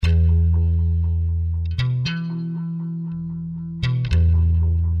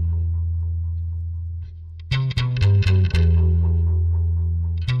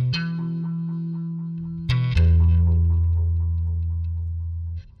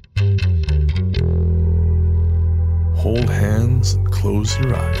headphones and close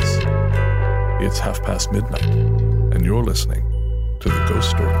your eyes. It's midnight, and you're listening to the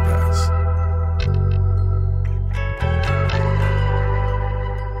Ghost Story Guys.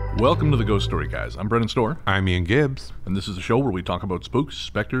 Welcome to the Ghost Story Guys. I'm Brennan Storr. I'm Ian Gibbs. And this is a show where we talk about spooks,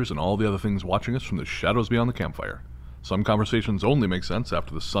 specters, and all the other things watching us from the shadows beyond the campfire. Some conversations only make sense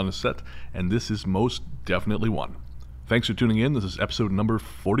after the sun is set, and this is most definitely one. Thanks for tuning in. This is episode number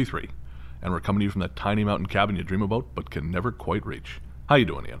 43, and we're coming to you from that tiny mountain cabin you dream about but can never quite reach. How you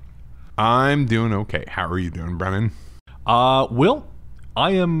doing, Ian? I'm doing okay. How are you doing, Brennan? Well,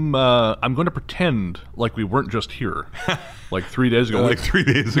 I'm going to pretend like we weren't just here, like 3 days ago. Like 3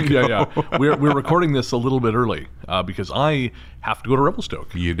 days ago. Yeah. We're recording this a little bit early because I have to go to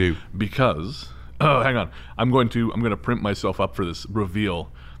Revelstoke. You do. Because, hang on, I'm going to print myself up for this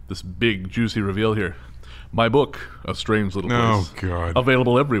reveal, this big juicy reveal here. My book, A Strange Little Place, Oh, God.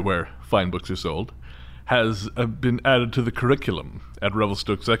 available everywhere fine books are sold, has been added to the curriculum at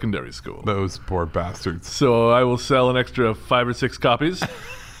Revelstoke Secondary School. Those poor bastards. So I will sell an extra 5 or 6 copies.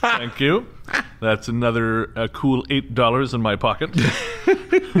 Thank you. That's another cool $8 in my pocket.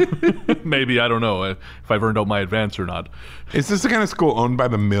 Maybe, I don't know if I've earned out my advance or not. Is this the kind of school owned by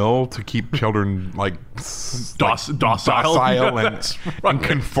the mill to keep children like docile and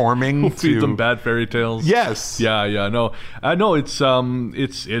conforming We'll feed to them bad fairy tales. Yes. Yeah. No, it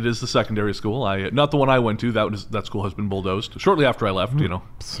is the secondary school. Not the one I went to. That school has been bulldozed shortly after I left. You know,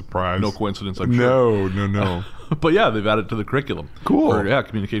 Surprise. no coincidence. I'm sure. No. But yeah, they've added to the curriculum. Cool.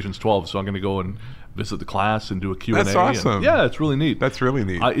 Communications 12. So I'm going to go and visit the class and do a Q&A. That's awesome. And, yeah, it's really neat. That's really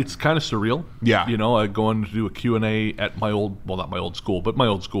neat. It's kind of surreal. Yeah. You know, going to do a Q&A at my old, well, not my old school, but my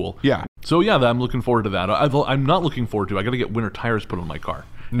old school. Yeah. So yeah, I'm looking forward to that. I'm not looking forward to, I got to get winter tires put on my car.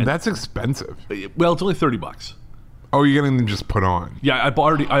 And, That's expensive. well, it's only $30. Oh, you're getting them just put on. Yeah, I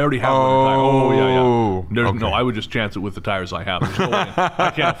already have winter tires. Oh, yeah. Okay. No, I would just chance it with the tires I have. There's no way.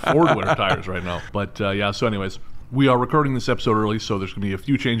 I can't afford winter tires right now. But yeah, so anyways, we are recording this episode early, so there's going to be a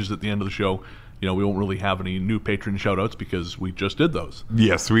few changes at the end of the show. You know, we won't really have any new patron shout-outs because we just did those.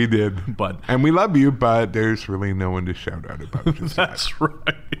 Yes, we did. And we love you, but there's really no one to shout out about. That's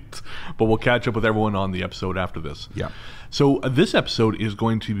right. But we'll catch up with everyone on the episode after this. Yeah. So this episode is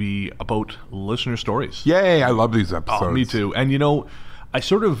going to be about listener stories. Yay, I love these episodes. Oh, me too. And you know, I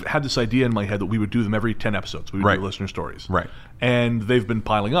sort of had this idea in my head that we would do them every 10 episodes. We would do listener stories. Right. And they've been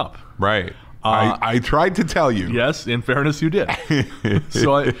piling up. Right. I tried to tell you. Yes, in fairness, you did.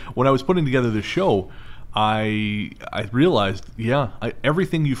 So when I was putting together this show, I realized,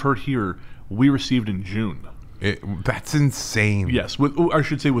 everything you've heard here, we received in June. That's insane. Yes, with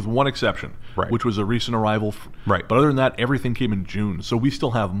one exception, which was a recent arrival. Right. But other than that, everything came in June. So we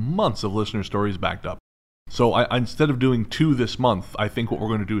still have months of listener stories backed up. So I instead of doing 2 this month, I think what we're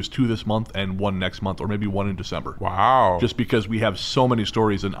going to do is 2 this month and 1 next month, or maybe 1 in December. Wow. Just because we have so many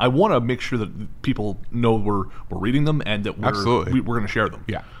stories, and I want to make sure that people know we're reading them and that we're going to share them.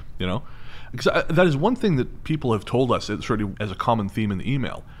 Yeah. You know? Because that is one thing that people have told us, it's sort of as a common theme in the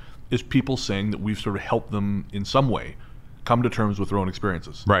email, is people saying that we've sort of helped them in some way come to terms with their own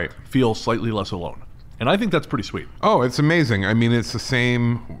experiences. Right. Feel slightly less alone. And I think that's pretty sweet. Oh, it's amazing. I mean, it's the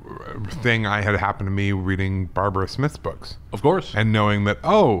same thing I had happen to me reading Barbara Smith's books. Of course. And knowing that,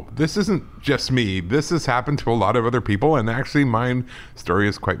 this isn't just me. This has happened to a lot of other people, and actually my story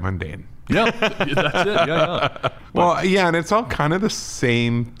is quite mundane. Yeah, that's it. Yeah. Well, yeah, and it's all kind of the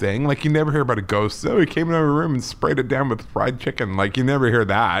same thing. Like, you never hear about a ghost. Oh, he came into a room and sprayed it down with fried chicken. Like, you never hear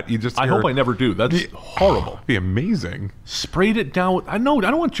that. You just I hope I never do. That's horrible. It'd be amazing. Sprayed it down. I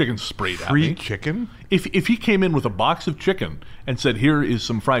don't want chicken sprayed at me. Free chicken? If he came in with a box of chicken and said, here is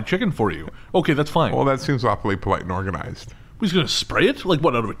some fried chicken for you, okay, that's fine. Well, that seems awfully polite and organized. He's going to spray it? Like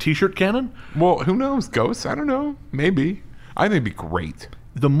what, out of a t-shirt cannon? Well, who knows? Ghosts? I don't know. Maybe. I think it'd be great.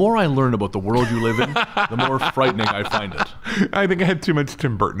 The more I learn about the world you live in, the more frightening I find it. I think I had too much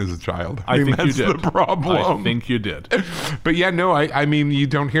Tim Burton as a child. I think that's you did. The problem. I think you did. But yeah, no, I mean, you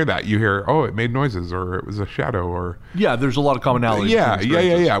don't hear that. You hear, it made noises, or it was a shadow, or... Yeah, there's a lot of commonality.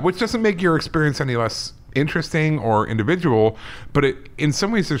 Yeah. Which doesn't make your experience any less interesting or individual, but in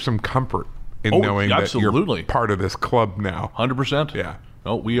some ways there's some comfort in knowing that you're part of this club now. 100%. Yeah.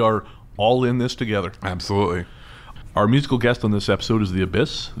 No, we are all in this together. Absolutely. Our musical guest on this episode is The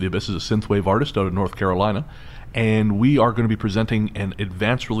Abyss. The Abyss is a synthwave artist out of North Carolina, and we are going to be presenting an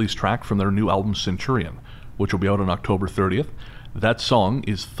advance release track from their new album Centurion, which will be out on October 30th. That song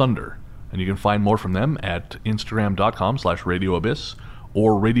is Thunder, and you can find more from them at instagram.com/radioabyss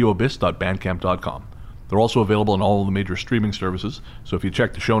or radioabyss.bandcamp.com. They're also available on all of the major streaming services, so if you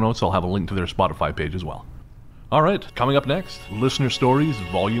check the show notes, I'll have a link to their Spotify page as well. All right, coming up next, Listener Stories,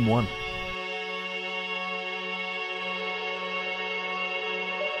 Volume 1.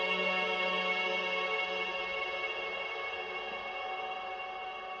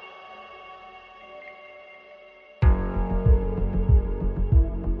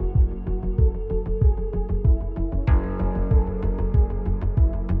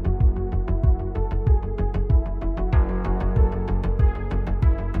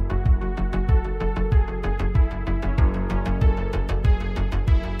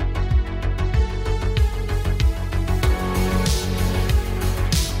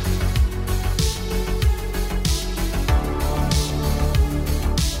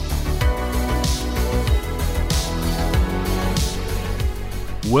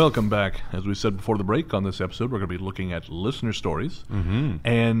 Welcome back. As we said before the break, on this episode, we're going to be looking at listener stories.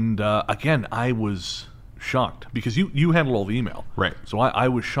 And again, I was shocked because you handle all the email. Right. So I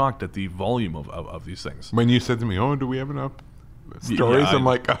was shocked at the volume of these things. When you said to me, oh, do we have enough stories? I'm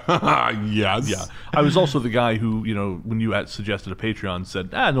like, yes. Yeah. I was also the guy who, when you had suggested a Patreon,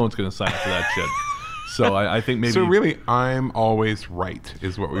 said, no one's going to sign up for that shit. So I think maybe... So really, I'm always right,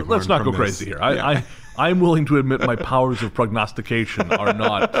 is what we've learned. Let's not go crazy here. I'm willing to admit my powers of prognostication are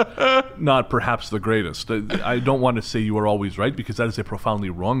not perhaps the greatest. I don't want to say you are always right, because that is a profoundly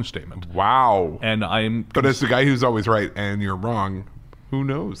wrong statement. Wow. And But as the guy who's always right and you're wrong, who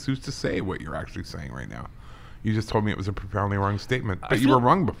knows? Who's to say what you're actually saying right now? You just told me it was a profoundly wrong statement, but you were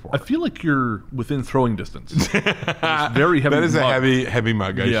wrong before. I feel like you're within throwing distance. It's very heavy. That is mug. a heavy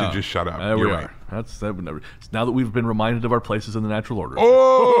mug. I should just shut up. You're right. That would never. Now that we've been reminded of our places in the natural order.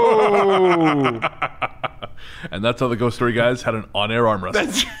 Oh! And that's how the Ghost Story guys had an on-air arm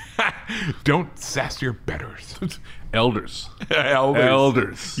wrestle. Don't sass your betters. Elders.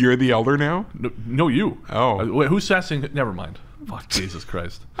 Elders. You're the elder now? No, you. Oh. Wait, who's sassing? Never mind. Fuck, Jesus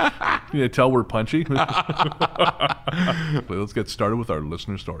Christ. Can you tell we're punchy? Let's get started with our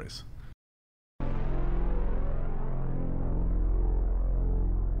listener stories.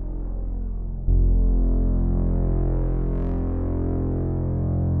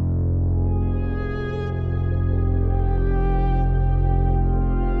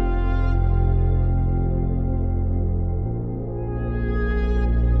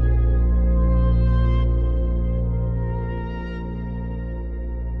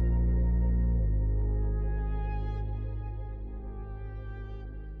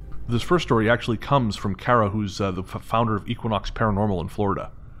 This first story actually comes from Kara, who's the founder of Equinox Paranormal in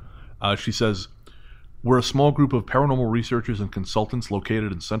Florida. She says, we're a small group of paranormal researchers and consultants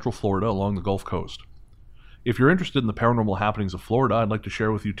located in Central Florida along the Gulf Coast. If you're interested in the paranormal happenings of Florida, I'd like to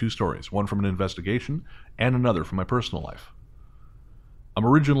share with you two stories, one from an investigation and another from my personal life. I'm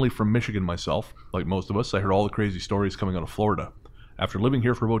originally from Michigan myself. Like most of us, I heard all the crazy stories coming out of Florida. After living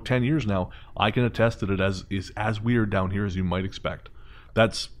here for about 10 years now, I can attest that it is as weird down here as you might expect.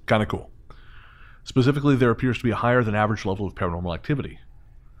 That's kind of cool. Specifically, there appears to be a higher than average level of paranormal activity.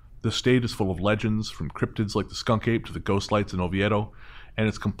 The state is full of legends, from cryptids like the skunk ape to the ghost lights in Oviedo, and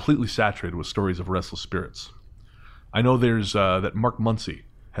it's completely saturated with stories of restless spirits. I know there's that Mark Muncy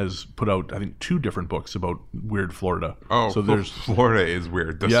has put out, I think, 2 different books about weird Florida. Oh, so there's Florida is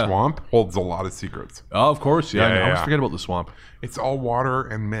weird. The swamp holds a lot of secrets. Oh, of course, yeah. I always forget about the swamp. It's all water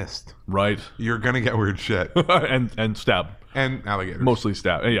and mist. Right. You're gonna get weird shit. and stab. And alligators. Mostly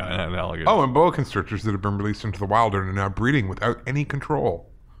stab. Yeah, and alligators. Oh, and boa constrictors that have been released into the wild and are now breeding without any control.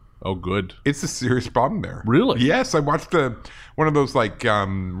 Oh, good. It's a serious problem there. Really? Yes, I watched one of those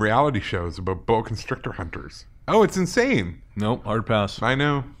reality shows about boa constrictor hunters. Oh, it's insane. Nope, hard pass. I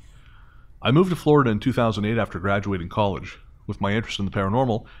know. I moved to Florida in 2008 after graduating college. With my interest in the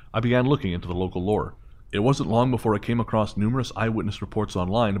paranormal, I began looking into the local lore. It wasn't long before I came across numerous eyewitness reports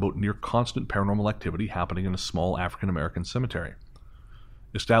online about near constant paranormal activity happening in a small African-American cemetery.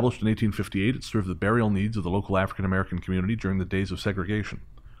 Established in 1858, it served the burial needs of the local African-American community during the days of segregation.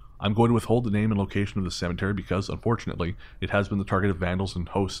 I'm going to withhold the name and location of the cemetery because, unfortunately, it has been the target of vandals and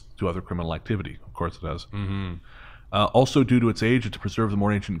hosts to other criminal activity. Of course it has. Mm-hmm. Also, due to its age and to preserve the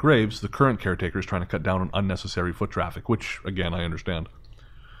more ancient graves, the current caretaker is trying to cut down on unnecessary foot traffic, which, again, I understand.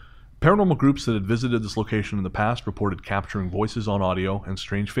 Paranormal groups that had visited this location in the past reported capturing voices on audio and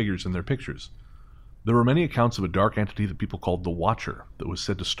strange figures in their pictures. There were many accounts of a dark entity that people called the Watcher that was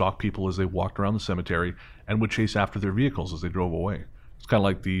said to stalk people as they walked around the cemetery and would chase after their vehicles as they drove away. It's kind of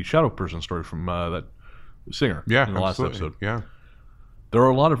like the shadow person story from that singer in the last episode. Yeah. There are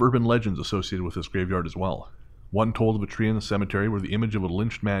a lot of urban legends associated with this graveyard as well. One told of a tree in the cemetery where the image of a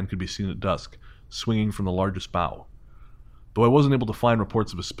lynched man could be seen at dusk, swinging from the largest bough. Though I wasn't able to find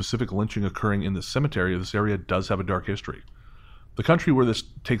reports of a specific lynching occurring in this cemetery, this area does have a dark history. The country where this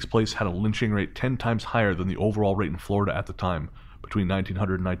takes place had a lynching rate 10 times higher than the overall rate in Florida at the time, between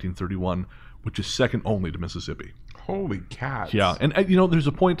 1900 and 1931, which is second only to Mississippi. Holy cats. Yeah, and there's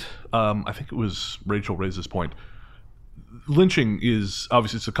a point, I think it was Rachel raised this point. Lynching is,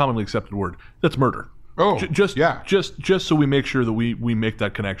 obviously it's a commonly accepted word, that's murder. Oh, just so we make sure that we make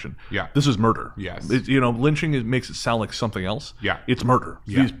that connection. Yeah. This is murder. Yes. Lynching makes it sound like something else. Yeah. It's murder.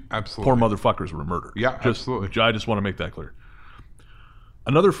 Yeah, These absolutely. poor motherfuckers were murdered. Yeah, absolutely. I just want to make that clear.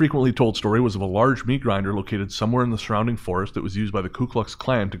 Another frequently told story was of a large meat grinder located somewhere in the surrounding forest that was used by the Ku Klux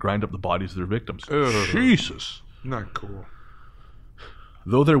Klan to grind up the bodies of their victims. Ugh. Jesus. Not cool.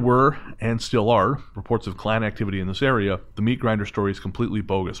 Though there were, and still are, reports of clan activity in this area, the meat grinder story is completely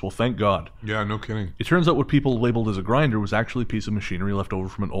bogus. Well, thank God. Yeah, no kidding. It turns out what people labeled as a grinder was actually a piece of machinery left over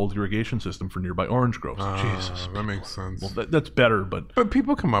from an old irrigation system for nearby orange groves. Jesus. That makes sense. Well, that's better, but... But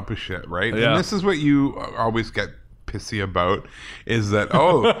people come up with shit, right? Yeah. And this is what you always get pissy about, is that,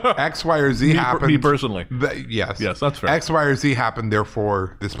 oh, X, Y, or Z happened. Me personally. Yes. Yes, that's fair. X, Y, or Z happened,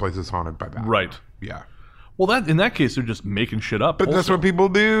 therefore this place is haunted by that. Right. Yeah. Well, in that case, they're just making shit up. But also, that's what people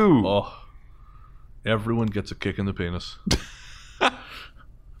do. Oh, everyone gets a kick in the penis.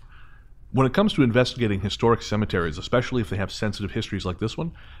 When it comes to investigating historic cemeteries, especially if they have sensitive histories like this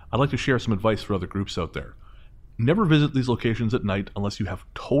one, I'd like to share some advice for other groups out there. Never visit these locations at night unless you have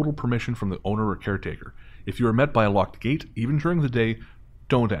total permission from the owner or caretaker. If you are met by a locked gate, even during the day,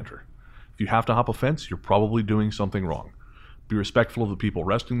 don't enter. If you have to hop a fence, you're probably doing something wrong. Be respectful of the people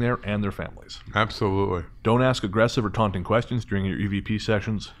resting there and their families. Absolutely. Don't ask aggressive or taunting questions during your EVP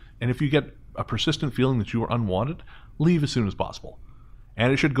sessions. And if you get a persistent feeling that you are unwanted, leave as soon as possible.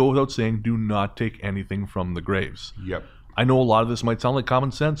 And it should go without saying, do not take anything from the graves. Yep. I know a lot of this might sound like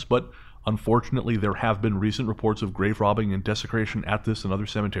common sense, but unfortunately there have been recent reports of grave robbing and desecration at this and other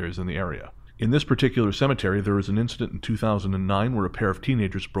cemeteries in the area. In this particular cemetery, there was an incident in 2009 where a pair of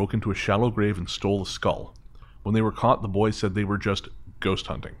teenagers broke into a shallow grave and stole the skull. When they were caught, the boys said they were just ghost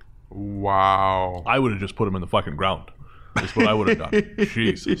hunting. Wow. I would have just put them in the fucking ground. That's what I would have done.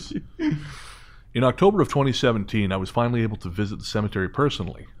 Jesus. In October of 2017, I was finally able to visit the cemetery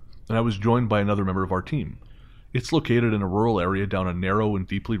personally, and I was joined by another member of our team. It's located in a rural area down a narrow and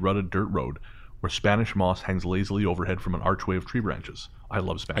deeply rutted dirt road where Spanish moss hangs lazily overhead from an archway of tree branches. I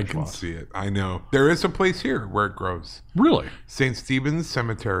love Spanish moss. I can see it. I know. There is a place here where it grows. Really? St. Stephen's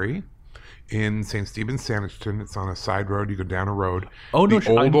Cemetery in St. Stephen's, Sanditon. It's on a side road. You go down a road. Oh, no.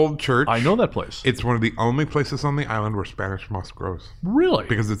 The old church. I know that place. It's one of the only places on the island where Spanish moss grows. Really?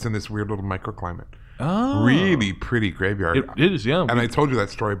 Because it's in this weird little microclimate. Oh. Really pretty graveyard. It is, yeah. And I told you that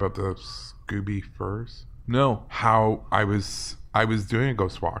story about the Scooby firs. No. How I was doing a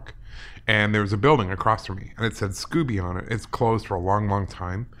ghost walk, and there was a building across from me, and it said Scooby on it. It's closed for a long, long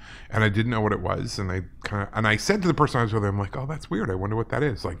time, and I didn't know what it was. And I said to the person I was with, I'm like, oh, that's weird. I wonder what that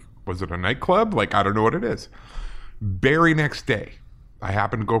is. Like, was it a nightclub? Like, I don't know what it is. Very next day, I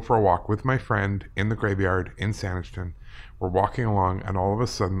happened to go for a walk with my friend in the graveyard in Sanditon. We're walking along, and all of a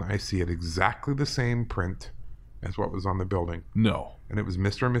sudden, I see it exactly the same print as what was on the building. No. And it was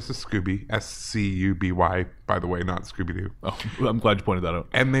Mr. and Mrs. Scooby, Scubby, by the way, not Scooby-Doo. Oh, I'm glad you pointed that out.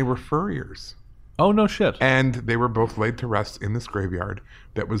 And they were furriers. Oh, no shit. And they were both laid to rest in this graveyard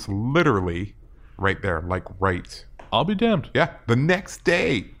that was literally right there, like right. I'll be damned. Yeah, the next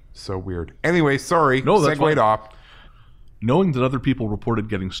day. So weird. Anyway, sorry. No, that's segued fine. off. Knowing that other people reported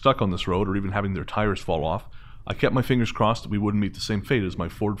getting stuck on this road or even having their tires fall off, I kept my fingers crossed that we wouldn't meet the same fate as my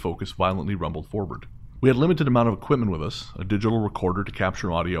Ford Focus violently rumbled forward. We had a limited amount of equipment with us, a digital recorder to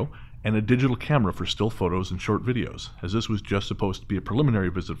capture audio, and a digital camera for still photos and short videos, as this was just supposed to be a preliminary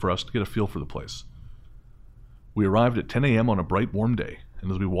visit for us to get a feel for the place. We arrived at 10 a.m. on a bright, warm day,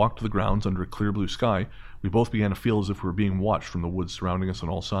 and as we walked to the grounds under a clear blue sky, we both began to feel as if we were being watched from the woods surrounding us on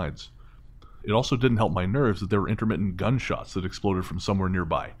all sides. It also didn't help my nerves that there were intermittent gunshots that exploded from somewhere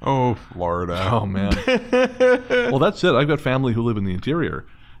nearby. Oh, Florida. Oh, man. Well, that's it. I've got family who live in the interior,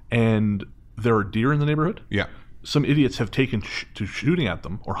 and there are deer in the neighborhood. Yeah. Some idiots have taken to shooting at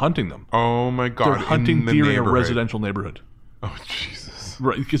them or hunting them. Oh, my God. They're hunting deer in a residential neighborhood. Oh, Jesus.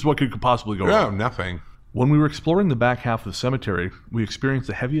 Right, because what could possibly go wrong? wrong? Nothing. When we were exploring the back half of the cemetery, we experienced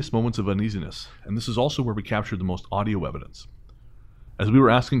the heaviest moments of uneasiness, and this is also where we captured the most audio evidence. As we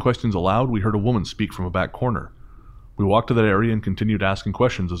were asking questions aloud, we heard a woman speak from a back corner. We walked to that area and continued asking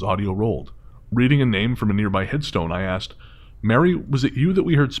questions as audio rolled. Reading a name from a nearby headstone, I asked, "Mary, was it you that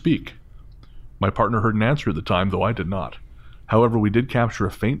we heard speak?" My partner heard an answer at the time, though I did not. However, we did capture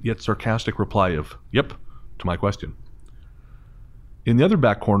a faint yet sarcastic reply of, "Yep," to my question. In the other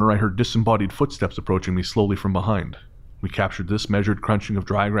back corner, I heard disembodied footsteps approaching me slowly from behind. We captured this measured crunching of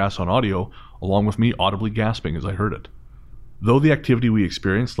dry grass on audio, along with me audibly gasping as I heard it. Though the activity we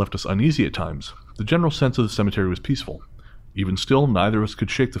experienced left us uneasy at times, the general sense of the cemetery was peaceful. Even still, neither of us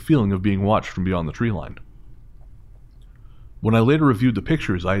could shake the feeling of being watched from beyond the tree line. When I later reviewed the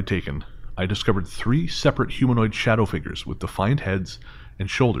pictures I had taken, I discovered 3 separate humanoid shadow figures with defined heads and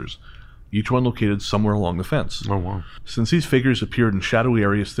shoulders, each one located somewhere along the fence. Oh, wow. Since these figures appeared in shadowy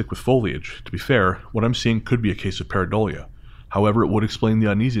areas thick with foliage, to be fair, what I'm seeing could be a case of pareidolia. However, it would explain the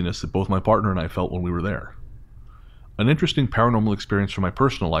uneasiness that both my partner and I felt when we were there. An interesting paranormal experience from my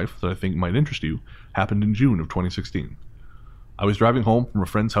personal life that I think might interest you happened in June of 2016. I was driving home from a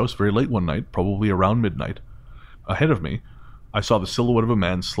friend's house very late one night, probably around midnight. Ahead of me, I saw the silhouette of a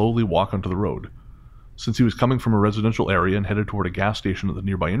man slowly walk onto the road. Since he was coming from a residential area and headed toward a gas station at the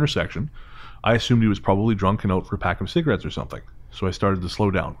nearby intersection, I assumed he was probably drunk and out for a pack of cigarettes or something, so I started to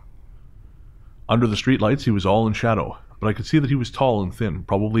slow down. Under the streetlights, he was all in shadow, but I could see that he was tall and thin,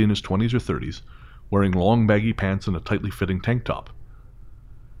 probably in his 20s or 30s, wearing long baggy pants and a tightly fitting tank top.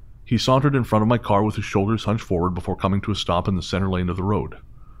 He sauntered in front of my car with his shoulders hunched forward before coming to a stop in the center lane of the road.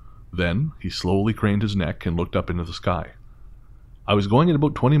 Then, he slowly craned his neck and looked up into the sky. I was going at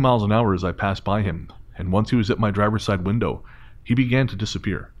about 20 miles an hour as I passed by him, and once he was at my driver's side window, he began to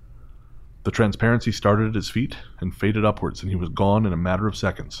disappear. The transparency started at his feet and faded upwards, and he was gone in a matter of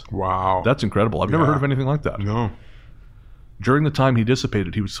seconds. Wow. That's incredible. I've never heard of anything like that. No. During the time he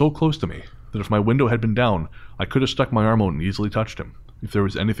dissipated, he was so close to me that if my window had been down, I could have stuck my arm out and easily touched him, if there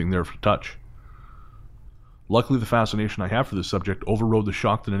was anything there to touch. Luckily, the fascination I have for this subject overrode the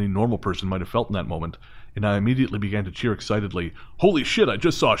shock that any normal person might have felt in that moment, and I immediately began to cheer excitedly, "Holy shit, I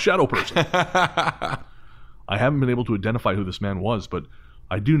just saw a shadow person!" I haven't been able to identify who this man was, but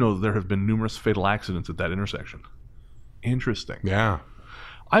I do know that there have been numerous fatal accidents at that intersection. Interesting. Yeah.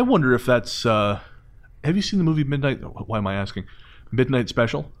 I wonder if that's... have you seen the movie Midnight... Why am I asking? Midnight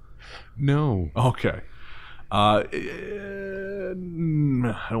Special? No. Okay. I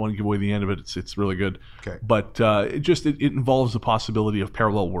don't want to give away the end of it. It's really good. Okay. But it involves the possibility of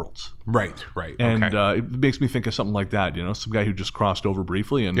parallel worlds. Right. And Okay. it makes me think of something like that, some guy who just crossed over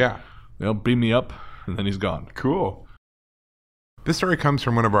briefly and Yeah. beam me up, and then he's gone. Cool. This story comes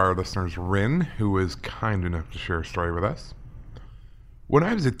from one of our listeners, Rin, who was kind enough to share a story with us. When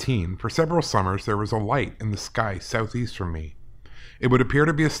I was a teen, for several summers, there was a light in the sky southeast from me. It would appear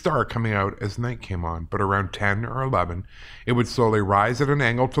to be a star coming out as night came on, but around 10 or 11, it would slowly rise at an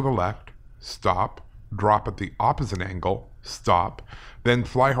angle to the left, stop, drop at the opposite angle, stop, then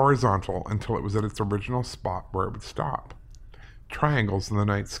fly horizontal until it was at its original spot where it would stop. Triangles in the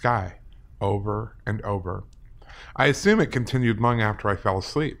night sky, over and over. I assume it continued long after I fell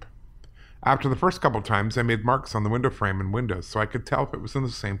asleep. After the first couple times, I made marks on the window frame and windows so I could tell if it was in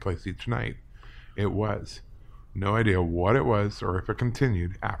the same place each night. It was. No idea what it was or if it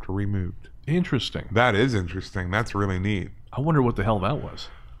continued after we moved. Interesting. That is interesting. That's really neat. I wonder what the hell that was.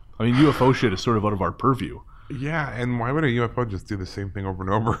 I mean, UFO shit is sort of out of our purview. Yeah, and why would a UFO just do the same thing over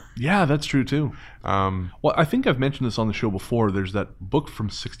and over? Yeah, that's true too. Well, I think I've mentioned this on the show before. There's that book from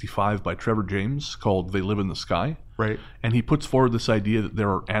 '65 by Trevor James called They Live in the Sky. Right. And he puts forward this idea that there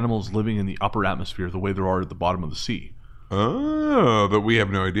are animals living in the upper atmosphere the way there are at the bottom of the sea. Oh, that we have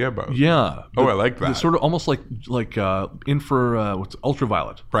no idea about. Yeah. Oh, I like that. They're sort of almost like what's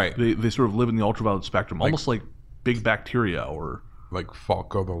ultraviolet. Right. They sort of live in the ultraviolet spectrum, almost like big bacteria or... Like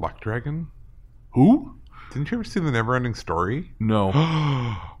Falco the Luck Dragon? Who? Didn't you ever see The Neverending Story? No.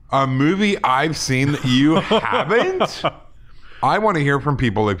 A movie I've seen that you haven't? I want to hear from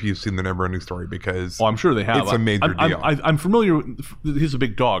people if you've seen The Neverending Story because... Oh, I'm sure they have. It's a major deal. I'm familiar with... He's a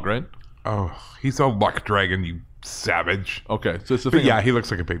big dog, right? Oh, he's a luck dragon, you savage. Okay, so it's the But thing. yeah, he looks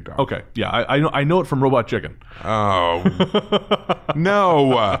like a big dog. Okay, yeah, I know it from Robot Chicken. Oh.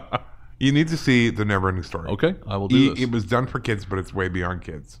 No. You need to see The Neverending Story. Okay, I will do this. It was done for kids, but it's way beyond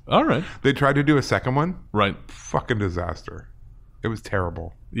kids. All right. They tried to do a second one. Right. Fucking disaster. It was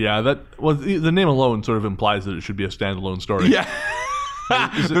terrible. Yeah, the name alone sort of implies that it should be a standalone story. Yeah.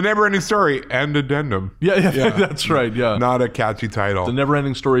 The Neverending Story and addendum. Yeah, that's right, yeah. Not a catchy title. The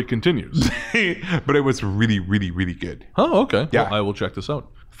Never-Ending Story continues. But it was really, really, really good. Oh, okay. Yeah. Well, I will check this out.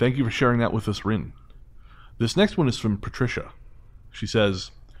 Thank you for sharing that with us, Rin. This next one is from Patricia. She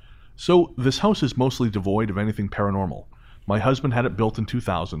says, "So, this house is mostly devoid of anything paranormal. My husband had it built in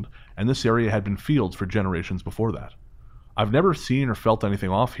 2000, and this area had been fields for generations before that. I've never seen or felt anything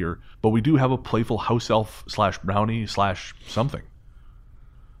off here, but we do have a playful house elf / brownie / something.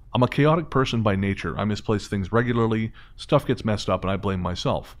 I'm a chaotic person by nature. I misplace things regularly, stuff gets messed up, and I blame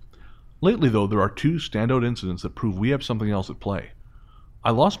myself. Lately, though, there are 2 standout incidents that prove we have something else at play.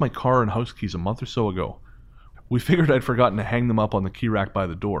 I lost my car and house keys a month or so ago. We figured I'd forgotten to hang them up on the key rack by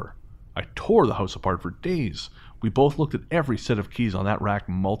the door. I tore the house apart for days. We both looked at every set of keys on that rack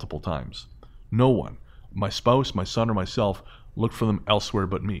multiple times. No one, my spouse, my son, or myself, looked for them elsewhere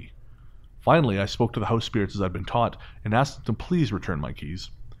but me. Finally, I spoke to the house spirits as I'd been taught and asked them to please return my keys.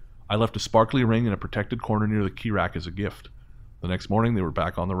 I left a sparkly ring in a protected corner near the key rack as a gift. The next morning, they were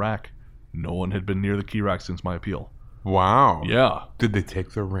back on the rack. No one had been near the key rack since my appeal." Wow. Yeah. Did they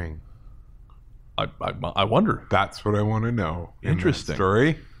take the ring? I wonder. That's what I want to know. In that Interesting.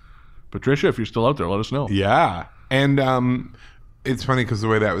 story. Patricia, if you're still out there, let us know. Yeah. And it's funny because the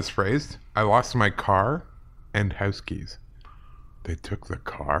way that was phrased, I lost my car and house keys. They took the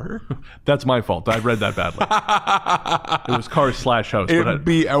car? That's my fault. I read that badly. It was car/house. It'd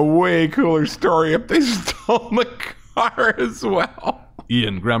be a way cooler story if they stole the car as well.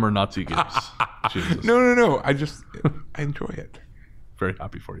 Ian, grammar Nazi gives. Jesus. No. I enjoy it. Very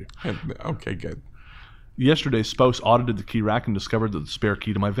happy for you. Okay, good. Yesterday's spouse audited the key rack and discovered that the spare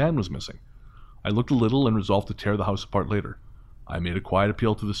key to my van was missing. I looked a little and resolved to tear the house apart later. I made a quiet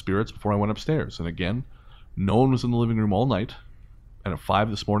appeal to the spirits before I went upstairs, and again, no one was in the living room all night, and at 5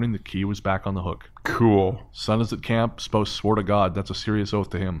 this morning, the key was back on the hook. Cool. Son is at camp, spouse swore to God, that's a serious oath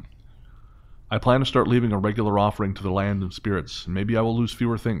to him. I plan to start leaving a regular offering to the land and spirits, and maybe I will lose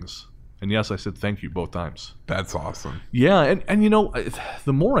fewer things. And yes, I said thank you both times. That's awesome. Yeah, and you know,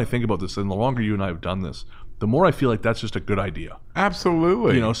 the more I think about this, and the longer you and I have done this, the more I feel like that's just a good idea.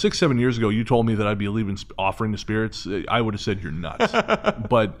 Absolutely. You know, 6-7 years ago, you told me that I'd be leaving offering to spirits. I would have said you're nuts.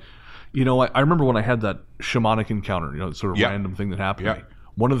 But, you know, I remember when I had that shamanic encounter, you know, sort of random thing that happened to me.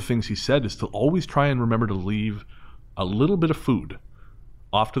 One of the things he said is to always try and remember to leave a little bit of food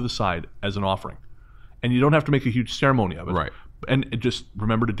off to the side as an offering. And you don't have to make a huge ceremony of it. Right. And just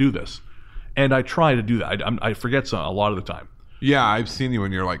remember to do this. And I try to do that. I forget a lot of the time. Yeah, I've seen you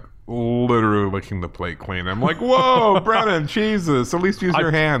when you're like literally licking the plate clean. I'm like, whoa, Brennan, Jesus, at least use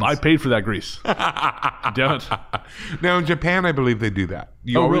your hands. I paid for that grease. Damn it. Now, in Japan, I believe they do that.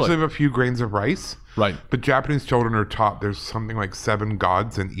 You always leave a few grains of rice. Right. But Japanese children are taught there's something like 7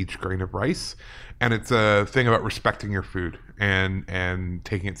 gods in each grain of rice. And it's a thing about respecting your food and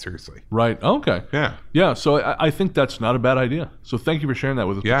taking it seriously. Right. Okay. Yeah. Yeah. So I think that's not a bad idea. So thank you for sharing that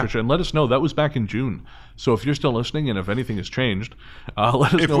with us, Patricia. And let us know. That was back in June. So if you're still listening and if anything has changed, let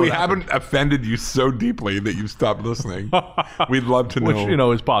us know. If we haven't offended you so deeply that you've stopped listening, we'd love to know. Which, you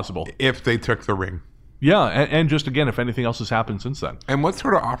know, is possible. If they took the ring. Yeah. And just again, if anything else has happened since then. And what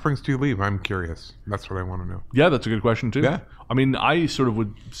sort of offerings do you leave? I'm curious. That's what I want to know. Yeah, that's a good question too. Yeah. I mean, I sort of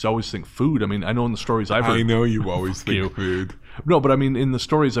would always think food. I mean, I know in the stories I've heard. I know you always think food. No, but I mean, in the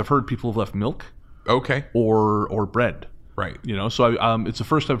stories I've heard, people have left milk. Okay. Or bread. Right. You know, so it's the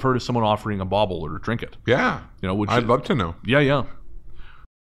first I've heard of someone offering a bauble or a trinket. Yeah. You know, which I'd love to know. Yeah.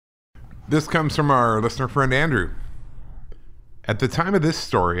 This comes from our listener friend Andrew. At the time of this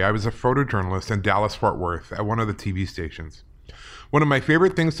story, I was a photojournalist in Dallas-Fort Worth at one of the TV stations. One of my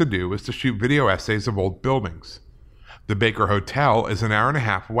favorite things to do was to shoot video essays of old buildings. The Baker Hotel is an hour and a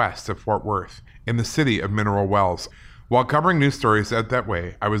half west of Fort Worth, in the city of Mineral Wells. While covering news stories out that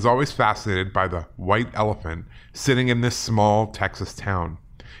way, I was always fascinated by the white elephant sitting in this small Texas town.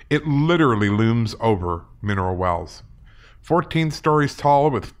 It literally looms over Mineral Wells. 14 stories tall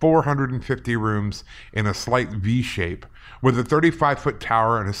with 450 rooms in a slight V shape, with a 35-foot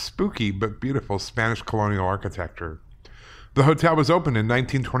tower and a spooky but beautiful Spanish colonial architecture. The hotel was opened in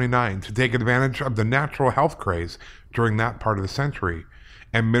 1929 to take advantage of the natural health craze during that part of the century,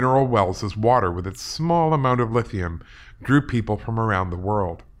 and Mineral Wells' water, with its small amount of lithium, drew people from around the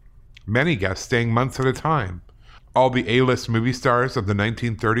world. Many guests staying months at a time. All the A-list movie stars of the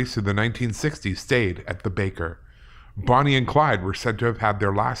 1930s through the 1960s stayed at the Baker. Bonnie and Clyde were said to have had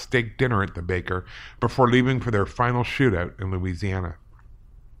their last steak dinner at the Baker before leaving for their final shootout in Louisiana.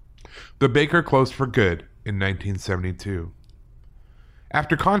 The Baker closed for good in 1972.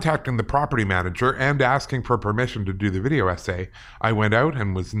 After contacting the property manager and asking for permission to do the video essay, I went out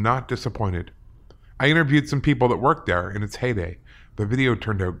and was not disappointed. I interviewed some people that worked there in its heyday. The video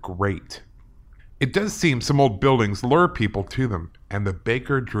turned out great. It does seem some old buildings lure people to them, and the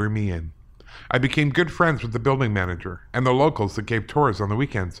Baker drew me in. I became good friends with the building manager and the locals that gave tours on the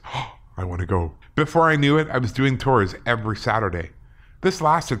weekends. I want to go. Before I knew it, I was doing tours every Saturday. This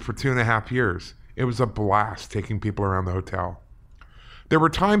lasted for 2.5 years. It was a blast taking people around the hotel. There were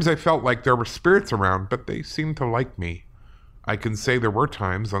times I felt like there were spirits around, but they seemed to like me. I can say there were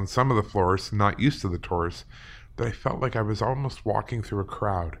times on some of the floors, not used to the tours, that I felt like I was almost walking through a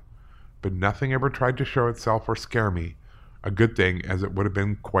crowd. But nothing ever tried to show itself or scare me. A good thing, as it would have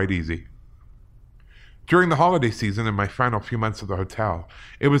been quite easy. During the holiday season and my final few months at the hotel,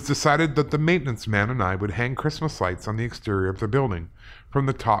 it was decided that the maintenance man and I would hang Christmas lights on the exterior of the building, from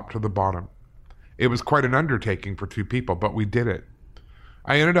the top to the bottom. It was quite an undertaking for 2 people, but we did it.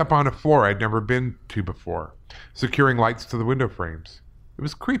 I ended up on a floor I'd never been to before, securing lights to the window frames. It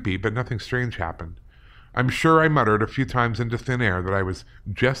was creepy, but nothing strange happened. I'm sure I muttered a few times into thin air that I was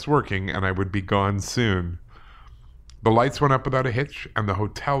just working and I would be gone soon. The lights went up without a hitch, and the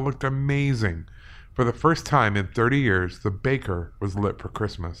hotel looked amazing. For the first time in 30 years, the Baker was lit for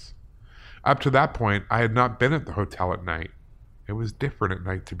Christmas. Up to that point, I had not been at the hotel at night. It was different at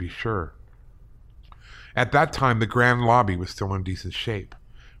night, to be sure. At that time, the grand lobby was still in decent shape.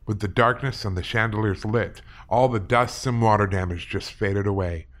 With the darkness and the chandeliers lit, all the dust and water damage just faded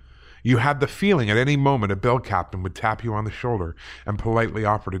away. You had the feeling at any moment a bill captain would tap you on the shoulder and politely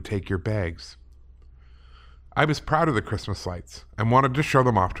offer to take your bags. I was proud of the Christmas lights and wanted to show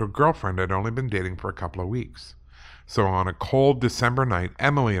them off to a girlfriend I'd only been dating for a couple of weeks. So on a cold December night,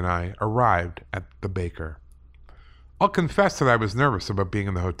 Emily and I arrived at the Baker. I'll confess that I was nervous about being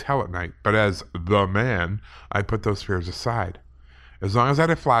in the hotel at night, but as the man, I put those fears aside. As long as I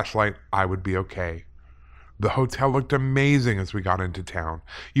had a flashlight, I would be okay. The hotel looked amazing as we got into town.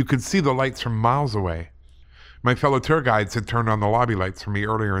 You could see the lights from miles away. My fellow tour guides had turned on the lobby lights for me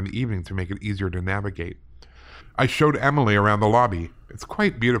earlier in the evening to make it easier to navigate. I showed Emily around the lobby. It's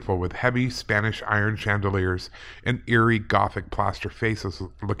quite beautiful with heavy Spanish iron chandeliers and eerie Gothic plaster faces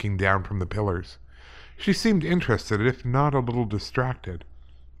looking down from the pillars. She seemed interested, if not a little distracted.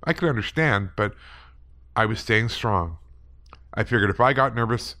 I could understand, but I was staying strong. I figured if I got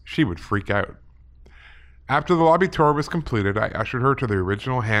nervous, she would freak out. After the lobby tour was completed, I ushered her to the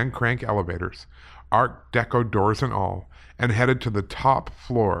original hand crank elevators, Art Deco doors and all, and headed to the top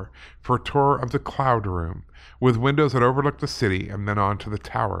floor for a tour of the cloud room, with windows that overlooked the city and then on to the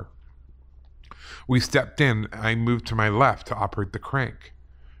tower. We stepped in, and I moved to my left to operate the crank.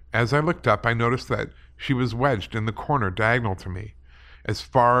 As I looked up, I noticed that she was wedged in the corner diagonal to me, as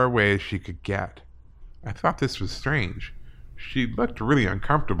far away as she could get. I thought this was strange. She looked really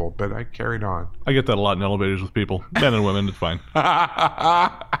uncomfortable, but I carried on. I get that a lot in elevators with people, men and women. It's fine.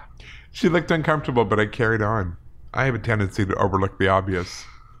 She looked uncomfortable, but I carried on. I have a tendency to overlook the obvious.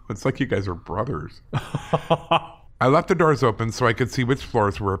 It's like you guys are brothers. I left the doors open so I could see which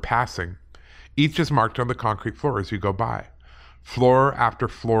floors we were passing. Each is marked on the concrete floor as you go by. Floor after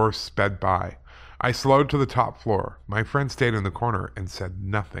floor sped by. I slowed to the top floor. My friend stayed in the corner and said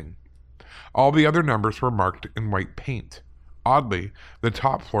nothing. All the other numbers were marked in white paint. Oddly, the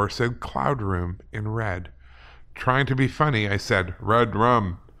top floor said Cloud Room in red. Trying to be funny, I said, "Red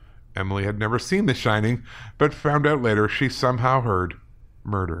rum." Emily had never seen The Shining, but found out later she somehow heard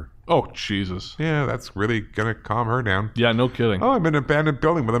murder. Oh, Jesus. Yeah, that's really gonna calm her down. Yeah, no kidding. Oh, I'm in an abandoned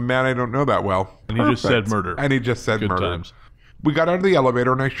building with a man I don't know that well. And he just said murder. And he just said Good murder. times. We got out of the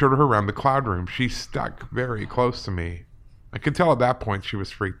elevator and I showed her around the cloud room. She stuck very close to me. I could tell at that point she was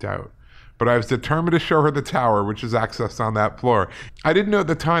freaked out. But I was determined to show her the tower, which is accessed on that floor. I didn't know at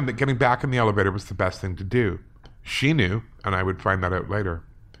the time that getting back in the elevator was the best thing to do. She knew, and I would find that out later.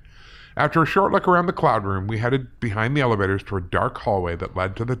 After a short look around the cloud room, we headed behind the elevators to a dark hallway that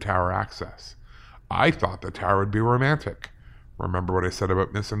led to the tower access. I thought the tower would be romantic. Remember what I said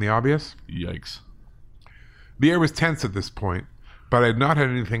about missing the obvious? Yikes. The air was tense at this point, but I had not had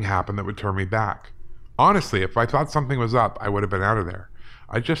anything happen that would turn me back. Honestly, if I thought something was up, I would have been out of there.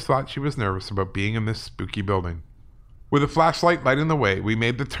 I just thought she was nervous about being in this spooky building. With a flashlight lighting the way, we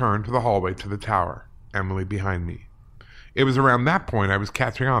made the turn to the hallway to the tower, Emily behind me. It was around that point I was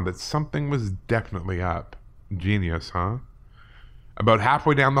catching on that something was definitely up. Genius, huh? About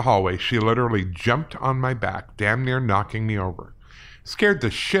halfway down the hallway, she literally jumped on my back, damn near knocking me over. Scared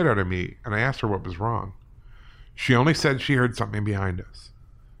the shit out of me, and I asked her what was wrong. She only said she heard something behind us.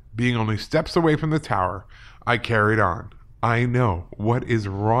 Being only steps away from the tower, I carried on. I know, what is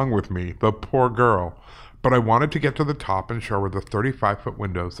wrong with me, the poor girl. But I wanted to get to the top and show her the 35-foot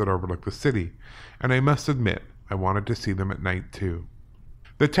windows that overlook the city, and I must admit, I wanted to see them at night too.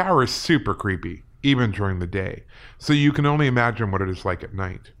 The tower is super creepy, even during the day, so you can only imagine what it is like at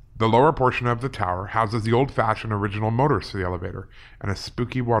night. The lower portion of the tower houses the old-fashioned original motors for the elevator and a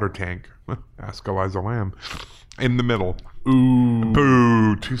spooky water tank, ask Eliza Lamb, in the middle. Ooh.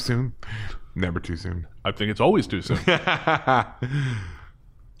 Boo, too soon? Never too soon. I think it's always too soon.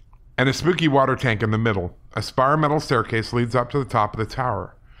 And a spooky water tank in the middle. A spiral metal staircase leads up to the top of the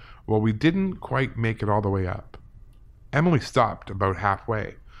tower. Well, we didn't quite make it all the way up. Emily stopped about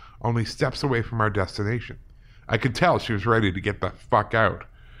halfway, only steps away from our destination. I could tell she was ready to get the fuck out.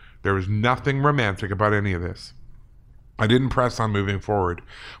 There was nothing romantic about any of this. I didn't press on moving forward.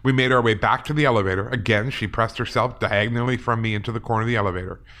 We made our way back to the elevator. Again, she pressed herself diagonally from me into the corner of the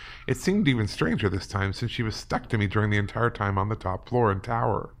elevator. It seemed even stranger this time since she was stuck to me during the entire time on the top floor and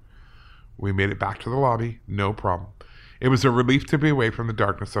tower. We made it back to the lobby, no problem. It was a relief to be away from the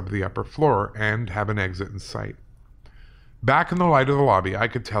darkness of the upper floor and have an exit in sight. Back in the light of the lobby, I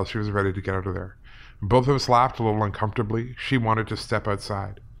could tell she was ready to get out of there. Both of us laughed a little uncomfortably. She wanted to step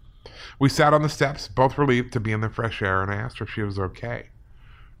outside. We sat on the steps, both relieved to be in the fresh air, and I asked her if she was okay.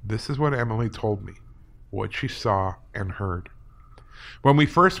 This is what Emily told me, what she saw and heard. When we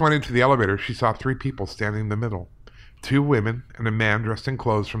first went into the elevator, she saw 3 people standing in the middle, 2 women and a man dressed in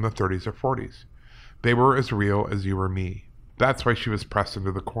clothes from the 30s or 40s. They were as real as you or me. That's why she was pressed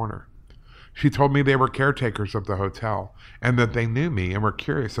into the corner. She told me they were caretakers of the hotel and that they knew me and were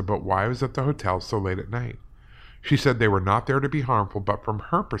curious about why I was at the hotel so late at night. She said they were not there to be harmful, but from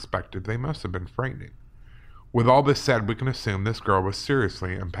her perspective, they must have been frightening. With all this said, we can assume this girl was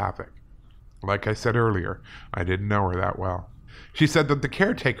seriously empathic. Like I said earlier, I didn't know her that well. She said that the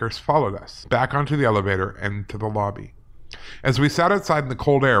caretakers followed us back onto the elevator and to the lobby. As we sat outside in the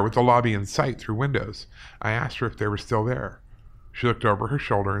cold air with the lobby in sight through windows, I asked her if they were still there. She looked over her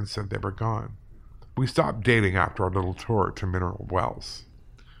shoulder and said they were gone. We stopped dating after our little tour to Mineral Wells.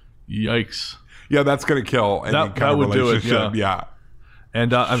 Yikes. Yeah, that's going to kill any That kind of would do it, relationship. yeah.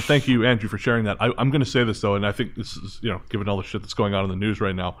 And thank you, Andrew, for sharing that. I'm going to say this, though, and I think this is, given all the shit that's going on in the news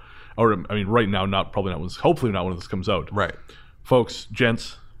right now, or, I mean, right now, hopefully not when this comes out. Right. Folks,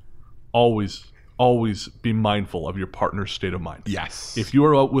 gents, always be mindful of your partner's state of mind. Yes. If you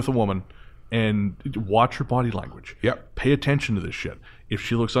are out with a woman, and watch her body language. Yep. Pay attention to this shit. If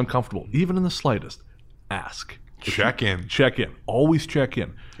she looks uncomfortable, even in the slightest, ask. Check in. Check in. Always check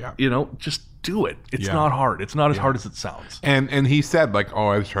in. Yeah. Just do it. It's not hard. It's not as hard as it sounds. And he said, like,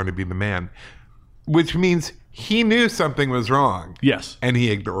 I was trying to be the man, which means he knew something was wrong. Yes. And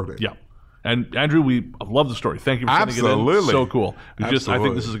he ignored it. Yeah. And Andrew, I love the story. Thank you for sending it in. Absolutely. So cool. I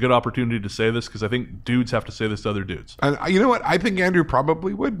think this is a good opportunity to say this because I think dudes have to say this to other dudes. And you know what? I think Andrew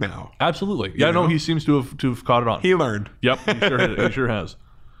probably would now. Absolutely. Yeah, no, he seems to have caught it on. He learned. Yep, he sure has.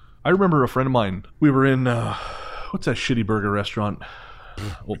 I remember a friend of mine. We were in what's that shitty burger restaurant?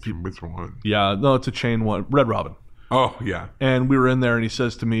 Which one? Yeah, no, it's a chain one. Red Robin. Oh, yeah. And we were in there, and he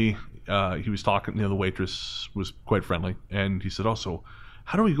says to me, he was talking. The waitress was quite friendly, and he said, "Oh, so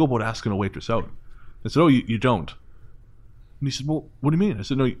how do we go about asking a waitress out?" I said, "Oh, you don't." And he said, "Well, what do you mean?" I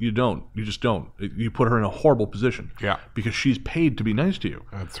said, "No, you don't. You just don't. You put her in a horrible position. Yeah. Because she's paid to be nice to you.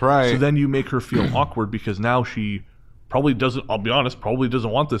 That's right. So then you make her feel awkward because now she probably doesn't, I'll be honest, probably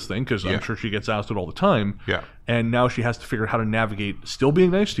doesn't want this thing because I'm sure she gets asked it all the time. Yeah. And now she has to figure out how to navigate still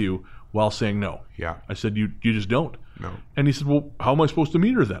being nice to you while saying no." Yeah. I said, you just don't. No. And he said, "Well, how am I supposed to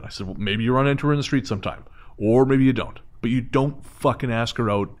meet her then?" I said, "Well, maybe you run into her in the street sometime. Or maybe you don't. But you don't fucking ask her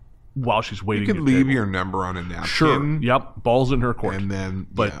out while she's waiting." You could leave your number on a napkin. Sure. Yep. Balls in her court. And then,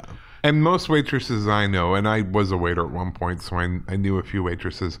 And most waitresses I know, and I was a waiter at one point, so I knew a few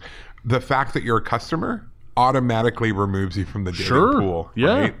waitresses, the fact that you're a customer automatically removes you from the dating pool.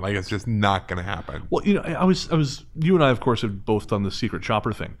 Yeah. Right? Like, it's just not going to happen. Well, I was, you and I, of course, have both done the secret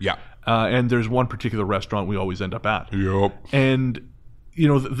shopper thing. Yeah. And there's one particular restaurant we always end up at. Yep. And,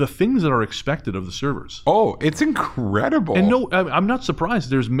 the things that are expected of the servers. Oh, it's incredible. And no, I'm not surprised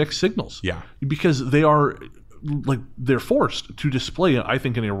there's mixed signals. Yeah. Because they are, they're forced to display, I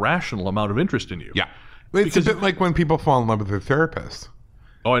think, an irrational amount of interest in you. Yeah. It's a bit like when people fall in love with their therapist.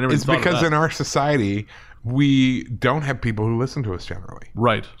 Oh, I never It's thought of because that. in our society, we don't have people who listen to us generally.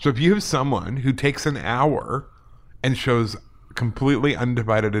 Right. So if you have someone who takes an hour and shows completely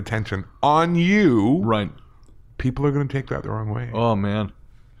undivided attention on you, Right. people are going to take that the wrong way. Oh, man.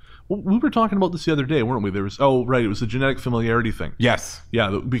 Well, we were talking about this the other day, weren't we? It was the genetic familiarity thing. Yes.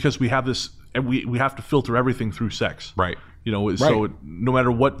 Yeah, because we have this, and we have to filter everything through sex. Right. So no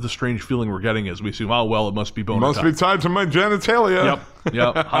matter what the strange feeling we're getting is, we assume, oh, well, it must be bone. Must be tied to my genitalia.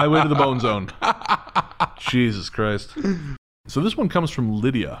 Yep. Highway to the bone zone. Jesus Christ. So this one comes from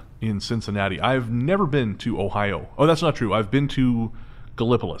Lydia in Cincinnati. I've never been to Ohio. Oh, that's not true. I've been to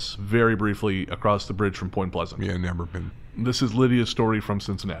Gallipolis very briefly across the bridge from Point Pleasant. Yeah, never been. This is Lydia's story from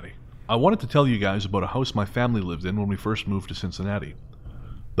Cincinnati. I wanted to tell you guys about a house my family lived in when we first moved to Cincinnati.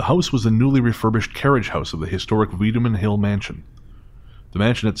 The house was the newly refurbished carriage house of the historic Wiedemann Hill Mansion. The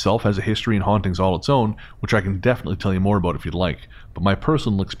mansion itself has a history and hauntings all its own, which I can definitely tell you more about if you'd like, but my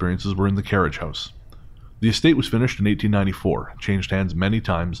personal experiences were in the carriage house. The estate was finished in 1894, changed hands many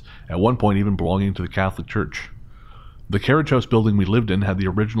times, at one point even belonging to the Catholic Church. The carriage house building we lived in had the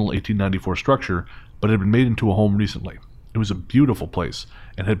original 1894 structure, but had been made into a home recently. It was a beautiful place,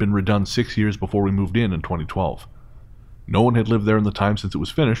 and had been redone 6 years before we moved in 2012. No one had lived there in the time since it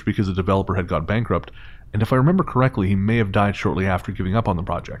was finished because the developer had gone bankrupt, and if I remember correctly, he may have died shortly after giving up on the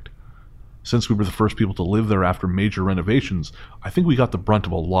project. Since we were the first people to live there after major renovations, I think we got the brunt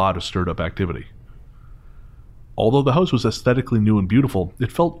of a lot of stirred-up activity. Although the house was aesthetically new and beautiful,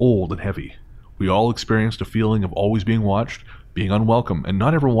 it felt old and heavy. We all experienced a feeling of always being watched, being unwelcome, and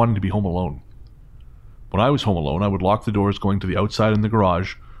not ever wanting to be home alone. When I was home alone, I would lock the doors going to the outside and the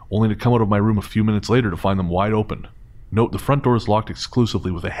garage, only to come out of my room a few minutes later to find them wide open. Note, the front door is locked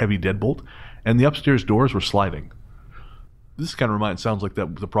exclusively with a heavy deadbolt, and the upstairs doors were sliding. This kind of sounds like the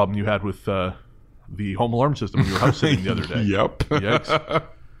problem you had with the home alarm system in your house sitting the other day. Yep. Yikes.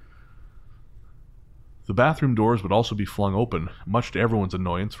 The bathroom doors would also be flung open, much to everyone's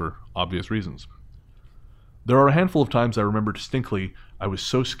annoyance for obvious reasons. There are a handful of times I remember distinctly I was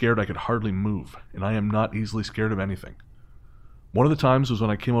so scared I could hardly move, and I am not easily scared of anything. One of the times was when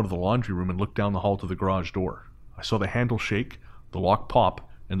I came out of the laundry room and looked down the hall to the garage door. I saw the handle shake, the lock pop,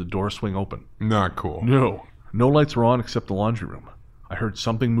 and the door swing open. Not cool. No. No lights were on except the laundry room. I heard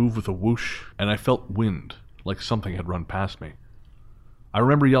something move with a whoosh, and I felt wind, like something had run past me. I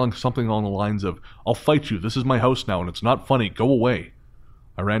remember yelling something along the lines of, "I'll fight you, this is my house now, and it's not funny, go away."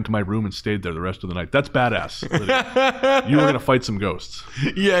 I ran to my room and stayed there the rest of the night. That's badass, Lydia. You were going to fight some ghosts.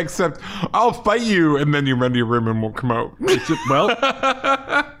 Yeah, except I'll fight you, and then you run to your room and won't come out.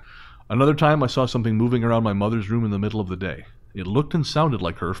 Another time I saw something moving around my mother's room in the middle of the day. It looked and sounded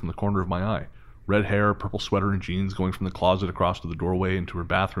like her from the corner of my eye. Red hair, purple sweater and jeans going from the closet across to the doorway into her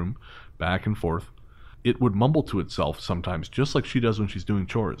bathroom, back and forth. It would mumble to itself sometimes, just like she does when she's doing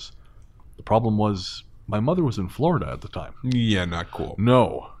chores. The problem was, my mother was in Florida at the time. Yeah, not cool.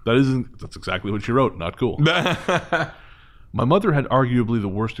 No, that's exactly what she wrote, not cool. My mother had arguably the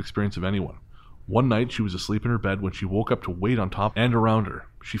worst experience of anyone. One night she was asleep in her bed when she woke up to weight on top and around her.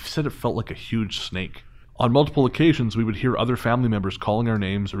 She said it felt like a huge snake. On multiple occasions, we would hear other family members calling our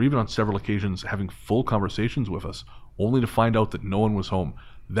names, or even on several occasions having full conversations with us, only to find out that no one was home.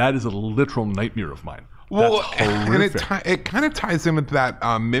 That is a literal nightmare of mine. Well, That's horrific. and it kind of ties in with that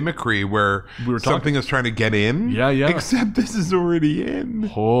mimicry where something is trying to get in. Yeah. Except this is already in.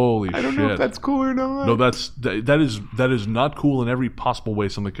 Holy shit. I don't know if that's cool or not. No, that is not cool in every possible way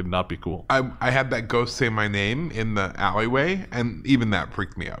something could not be cool. I had that ghost say my name in the alleyway, and even that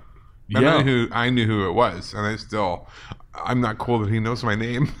freaked me out. Yeah. I knew who it was, and I'm not cool that he knows my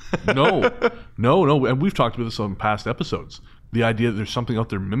name. No. And we've talked about this on past episodes. The idea that there's something out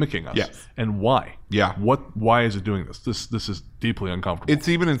there mimicking us. Yes. And why? Yeah. Why is it doing this? This is deeply uncomfortable. It's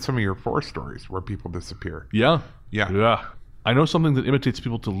even in some of your horror stories where people disappear. Yeah. Yeah. I know something that imitates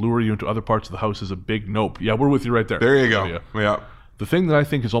people to lure you into other parts of the house is a big nope. Yeah, we're with you right there. There you go. Yeah. The thing that I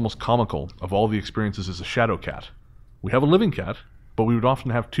think is almost comical of all the experiences is a shadow cat. We have a living cat, but we would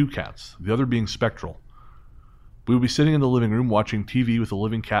often have two cats, the other being spectral. We would be sitting in the living room watching TV with a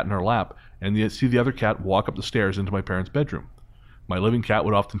living cat in our lap, and yet see the other cat walk up the stairs into my parents' bedroom. My living cat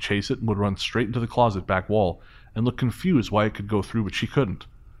would often chase it and would run straight into the closet back wall and look confused why it could go through but she couldn't.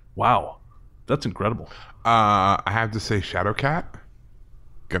 Wow, that's incredible. I have to say, Shadow Cat,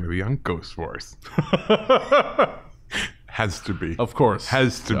 gonna be on Ghost Wars. Has to be. Of course.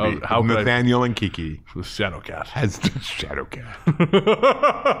 Has to be. How could Nathaniel and Kiki. The Shadow Cat. Has to Shadow Cat.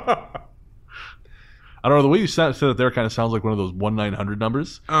 I don't know, the way you said it there kind of sounds like one of those 1-900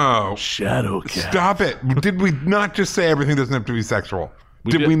 numbers. Oh. Shadow Cat. Stop it. Did we not just say everything doesn't have to be sexual?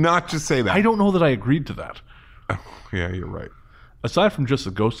 Did we not just say that? I don't know that I agreed to that. Oh, yeah, you're right. Aside from just the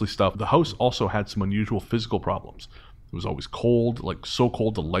ghostly stuff, the house also had some unusual physical problems. It was always cold, like so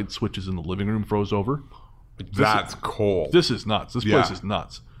cold the light switches in the living room froze over. That's cold. This is nuts. This place is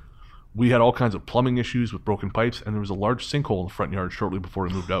nuts. We had all kinds of plumbing issues with broken pipes, and there was a large sinkhole in the front yard shortly before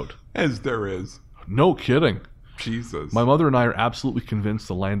we moved out. As there is. No kidding. Jesus. My mother and I are absolutely convinced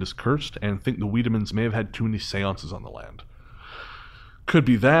the land is cursed and think the Wiedemans may have had too many seances on the land. Could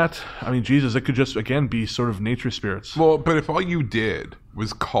be that. I mean, Jesus, it could just, again, be sort of nature spirits. Well, but if all you did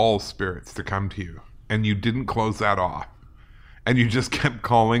was call spirits to come to you, and you didn't close that off, and you just kept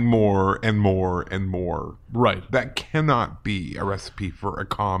calling more and more and more. Right. That cannot be a recipe for a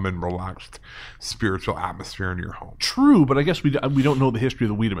calm and relaxed spiritual atmosphere in your home. True, but I guess we don't know the history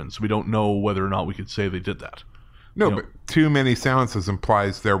of the Wiedemans, so we don't know whether or not we could say they did that. No, but too many seances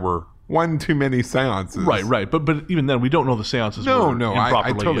implies there were one too many seances. Right. But even then, we don't know the seances were improperly.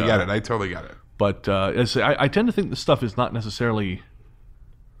 I totally get it. I totally get it. But I tend to think this stuff is not necessarily,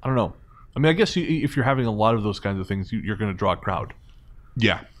 I don't know. I mean, I guess if you're having a lot of those kinds of things, you're going to draw a crowd.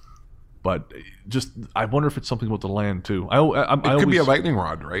 Yeah. But just, I wonder if it's something about the land, too. It could be a lightning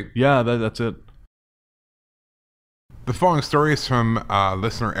rod, right? Yeah, that's it. The following story is from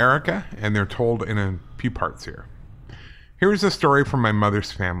listener Erica, and they're told in a few parts here. Here's a story from my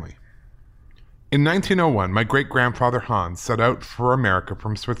mother's family. In 1901, my great-grandfather Hans set out for America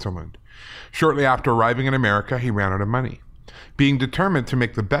from Switzerland. Shortly after arriving in America, he ran out of money. Being determined to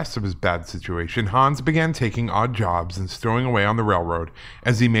make the best of his bad situation, Hans began taking odd jobs and stowing away on the railroad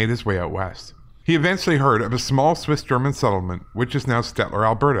as he made his way out west. He eventually heard of a small Swiss-German settlement, which is now Stettler,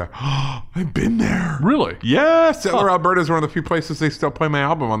 Alberta. I've been there. Really? Yeah, Stettler, Alberta is one of the few places they still play my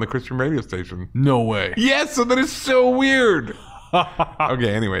album on the Christian radio station. No way. Yes, so that is so weird.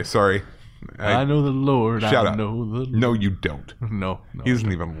 Okay, anyway, sorry. I know the Lord. Shut up. Know the Lord. No, you don't. No. He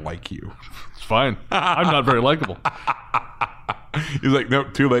doesn't even like you. It's fine. I'm not very likable. He's like,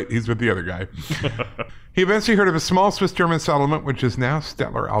 nope, too late. He's with the other guy. He eventually heard of a small Swiss-German settlement, which is now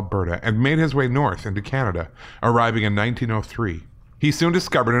Stettler, Alberta, and made his way north into Canada, arriving in 1903. He soon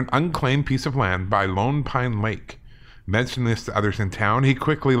discovered an unclaimed piece of land by Lone Pine Lake. Mentioning this to others in town, he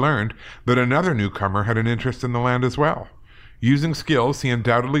quickly learned that another newcomer had an interest in the land as well. Using skills he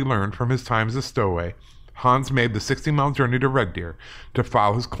undoubtedly learned from his time as a stowaway, Hans made the 60-mile journey to Red Deer to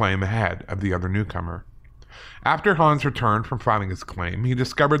file his claim ahead of the other newcomer. After Hans returned from filing his claim, he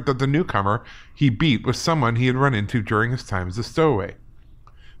discovered that the newcomer he beat was someone he had run into during his time as a stowaway.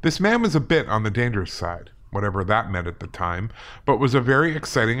 This man was a bit on the dangerous side, whatever that meant at the time, but was a very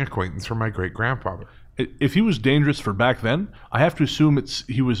exciting acquaintance for my great-grandfather. If he was dangerous for back then, I have to assume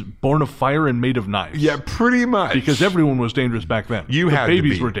he was born of fire and made of knives. Yeah, pretty much. Because everyone was dangerous back then. The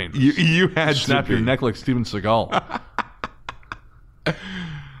babies were dangerous. You had Snap to your be. neck like Steven Seagal.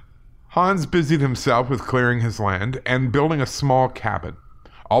 Hans busied himself with clearing his land and building a small cabin,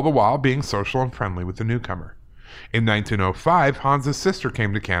 all the while being social and friendly with the newcomer. In 1905, Hans's sister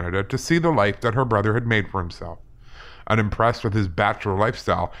came to Canada to see the life that her brother had made for himself. Unimpressed with his bachelor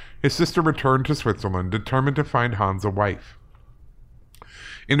lifestyle, his sister returned to Switzerland, determined to find Hans a wife.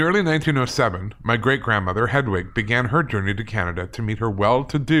 In early 1907, my great-grandmother, Hedwig, began her journey to Canada to meet her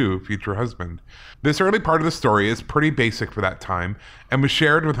well-to-do future husband. This early part of the story is pretty basic for that time and was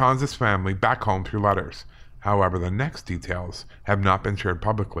shared with Hans's family back home through letters. However, the next details have not been shared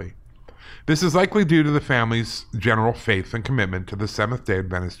publicly. This is likely due to the family's general faith and commitment to the Seventh-day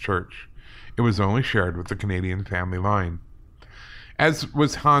Adventist Church. It was only shared with the Canadian family line. As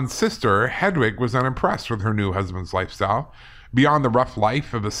was Hans' sister, Hedwig was unimpressed with her new husband's lifestyle. Beyond the rough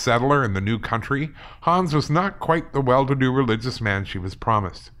life of a settler in the new country, Hans was not quite the well-to-do religious man she was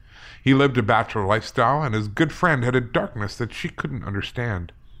promised. He lived a bachelor lifestyle, and his good friend had a darkness that she couldn't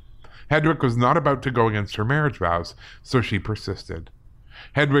understand. Hedwig was not about to go against her marriage vows, so she persisted.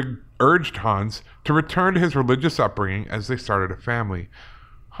 Hedwig urged Hans to return to his religious upbringing as they started a family.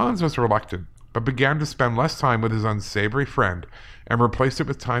 Hans was reluctant, but began to spend less time with his unsavory friend and replaced it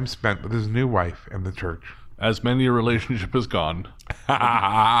with time spent with his new wife and the church. As many a relationship has gone,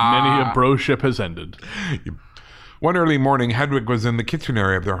 many a broship has ended. One early morning, Hedwig was in the kitchen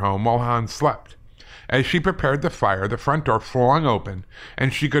area of their home while Hans slept. As she prepared the fire, the front door flung open,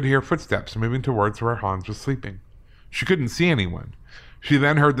 and she could hear footsteps moving towards where Hans was sleeping. She couldn't see anyone. She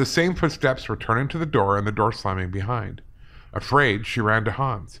then heard the same footsteps returning to the door and the door slamming behind. Afraid, she ran to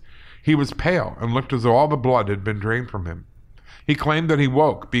Hans. He was pale and looked as though all the blood had been drained from him. He claimed that he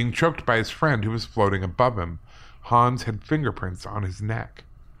woke, being choked by his friend who was floating above him. Hans had fingerprints on his neck.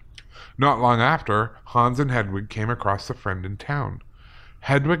 Not long after, Hans and Hedwig came across a friend in town.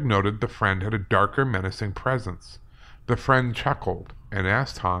 Hedwig noted the friend had a darker, menacing presence. The friend chuckled and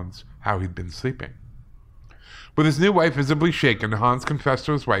asked Hans how he'd been sleeping. With his new wife visibly shaken, Hans confessed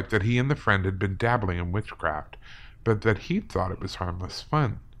to his wife that he and the friend had been dabbling in witchcraft, but that he thought it was harmless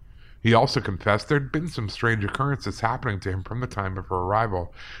fun. He also confessed there had been some strange occurrences happening to him from the time of her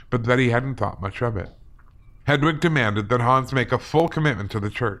arrival, but that he hadn't thought much of it. Hedwig demanded that Hans make a full commitment to the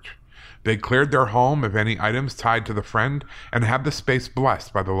church. They cleared their home of any items tied to the friend and had the space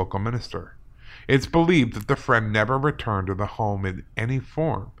blessed by the local minister. It's believed that the friend never returned to the home in any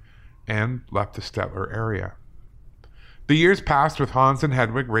form and left the Stettler area. The years passed with Hans and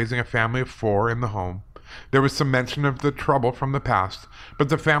Hedwig raising a family of 4 in the home. There was some mention of the trouble from the past, but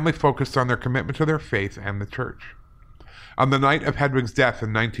the family focused on their commitment to their faith and the church. On the night of Hedwig's death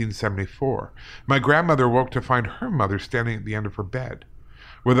in 1974, my grandmother woke to find her mother standing at the end of her bed.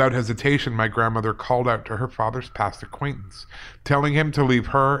 Without hesitation, my grandmother called out to her father's past acquaintance, telling him to leave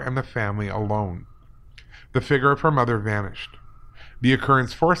her and the family alone. The figure of her mother vanished. The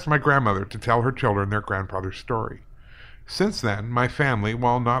occurrence forced my grandmother to tell her children their grandfather's story. Since then, my family,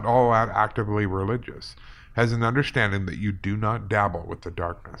 while not all that actively religious, has an understanding that you do not dabble with the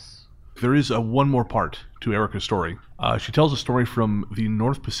darkness. There is one more part to Erica's story. She tells a story from the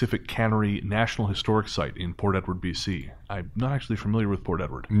North Pacific Cannery National Historic Site in Port Edward, BC. I'm not actually familiar with Port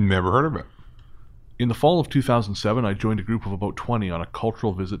Edward. Never heard of it. In the fall of 2007, I joined a group of about 20 on a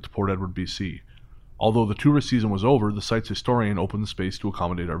cultural visit to Port Edward, BC. Although the tourist season was over, the site's historian opened the space to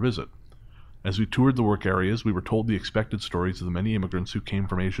accommodate our visit. As we toured the work areas, we were told the expected stories of the many immigrants who came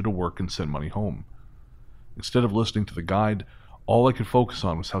from Asia to work and send money home. Instead of listening to the guide, all I could focus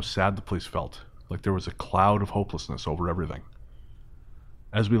on was how sad the place felt, like there was a cloud of hopelessness over everything.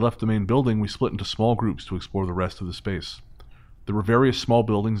 As we left the main building, we split into small groups to explore the rest of the space. There were various small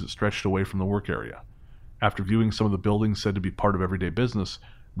buildings that stretched away from the work area. After viewing some of the buildings said to be part of everyday business,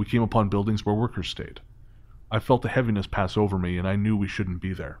 we came upon buildings where workers stayed. I felt a heaviness pass over me, and I knew we shouldn't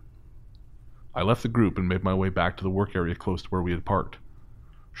be there. I left the group and made my way back to the work area close to where we had parked.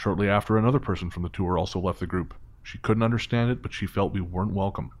 Shortly after, another person from the tour also left the group. She couldn't understand it, but she felt we weren't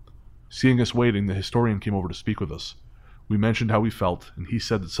welcome. Seeing us waiting, the historian came over to speak with us. We mentioned how we felt, and he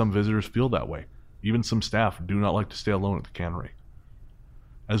said that some visitors feel that way. Even some staff do not like to stay alone at the cannery.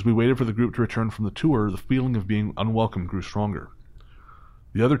 As we waited for the group to return from the tour, the feeling of being unwelcome grew stronger.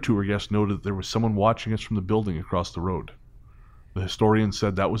 The other tour guests noted that there was someone watching us from the building across the road. The historian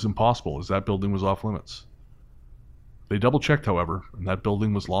said that was impossible, as that building was off limits. They double-checked, however, and that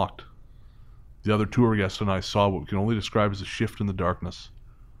building was locked. The other tour guest and I saw what we can only describe as a shift in the darkness.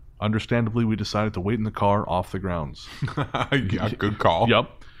 Understandably, we decided to wait in the car off the grounds. Yeah, good call. Yep.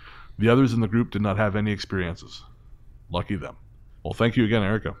 The others in the group did not have any experiences. Lucky them. Well, thank you again,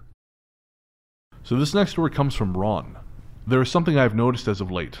 Erica. So this next story comes from Ron. There is something I have noticed as of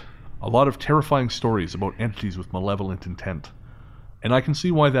late. A lot of terrifying stories about entities with malevolent intent. And I can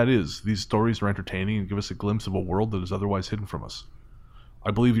see why that is. These stories are entertaining and give us a glimpse of a world that is otherwise hidden from us. I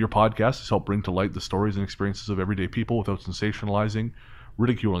believe your podcast has helped bring to light the stories and experiences of everyday people without sensationalizing,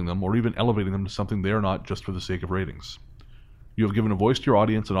 ridiculing them, or even elevating them to something they are not just for the sake of ratings. You have given a voice to your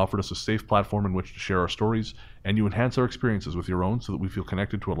audience and offered us a safe platform in which to share our stories, and you enhance our experiences with your own so that we feel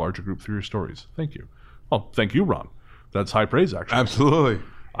connected to a larger group through your stories. Thank you. Oh, thank you, Ron. That's high praise, actually. Absolutely.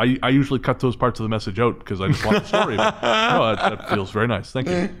 I usually cut those parts of the message out because I just want the story. But, no, that feels very nice. Thank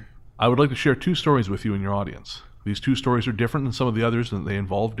you. I would like to share 2 stories with you and your audience. These 2 stories are different than some of the others, and they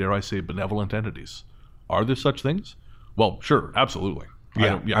involve, dare I say, benevolent entities. Are there such things? Well, sure, absolutely.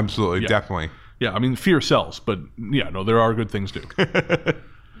 Yeah, absolutely, yeah. definitely. Yeah, I mean, fear sells, but yeah, no, there are good things too.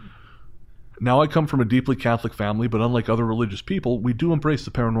 Now, I come from a deeply Catholic family, but unlike other religious people, we do embrace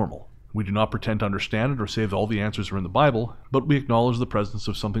the paranormal. We do not pretend to understand it or say that all the answers are in the Bible, but we acknowledge the presence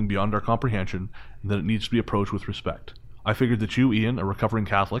of something beyond our comprehension and that it needs to be approached with respect. I figured that you, Ian, a recovering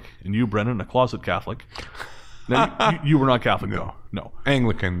Catholic, and you, Brennan, a closet Catholic. Now, you were not Catholic, though. No.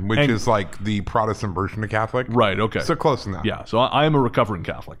 Anglican, which is like the Protestant version of Catholic. Right, okay. So close enough. Yeah, so I am a recovering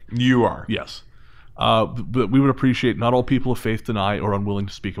Catholic. You are. Yes. But we would appreciate not all people of faith deny or unwilling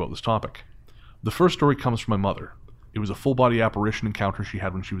to speak about this topic. The first story comes from my mother. It was a full-body apparition encounter she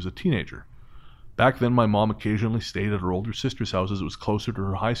had when she was a teenager. Back then, my mom occasionally stayed at her older sister's house as it was closer to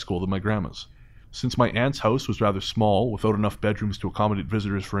her high school than my grandma's. Since my aunt's house was rather small, without enough bedrooms to accommodate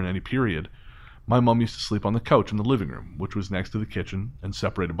visitors for any period, my mom used to sleep on the couch in the living room, which was next to the kitchen and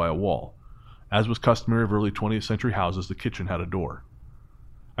separated by a wall. As was customary of early 20th century houses, the kitchen had a door.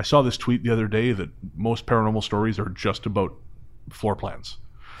 I saw this tweet the other day that most paranormal stories are just about floor plans.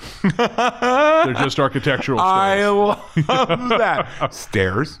 They're just architectural stories. I love that.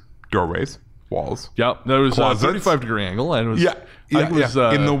 Stairs, doorways, walls. Yeah, there was a Closets. 35-degree angle, and it was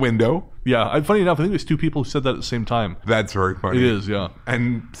in the window. Yeah, funny enough, I think it was 2 people who said that at the same time. That's very funny. It is, yeah.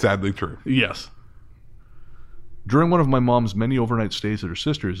 And sadly true. Yes. During one of my mom's many overnight stays at her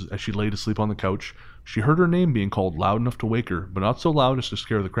sister's, as she lay to sleep on the couch, she heard her name being called loud enough to wake her, but not so loud as to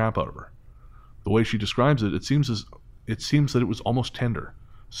scare the crap out of her. The way she describes it, it seems that it was almost tender.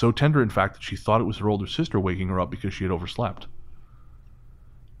 So tender, in fact, that she thought it was her older sister waking her up because she had overslept.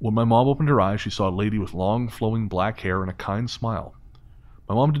 When my mom opened her eyes, she saw a lady with long, flowing black hair and a kind smile.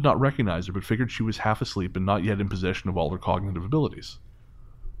 My mom did not recognize her, but figured she was half asleep and not yet in possession of all her cognitive abilities.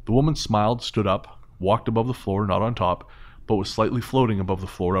 The woman smiled, stood up, walked above the floor, not on top, but was slightly floating above the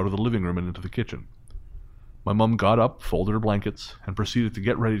floor out of the living room and into the kitchen. My mom got up, folded her blankets, and proceeded to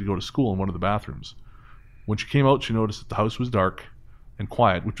get ready to go to school in one of the bathrooms. When she came out, she noticed that the house was dark and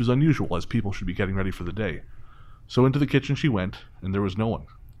quiet, which was unusual as people should be getting ready for the day. So into the kitchen she went, and there was no one.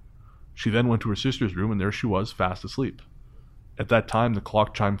 She then went to her sister's room, and there she was, fast asleep. At that time, the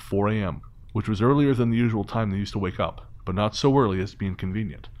clock chimed 4 a.m., which was earlier than the usual time they used to wake up, but not so early as to be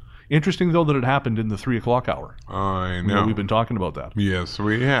inconvenient. Interesting, though, that it happened in the 3 o'clock hour. I know. We've been talking about that. Yes,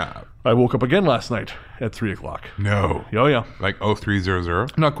 we have. I woke up again last night at 3 o'clock. No. Oh, yeah. Like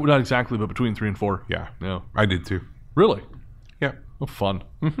 0300? Not exactly, but between 3 and 4. Yeah. Yeah. I did too. Really? Yeah. Oh, fun.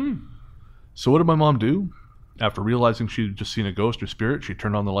 Mm-hmm. So what did my mom do? After realizing she had just seen a ghost or spirit, she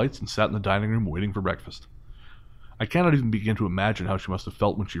turned on the lights and sat in the dining room waiting for breakfast. I cannot even begin to imagine how she must have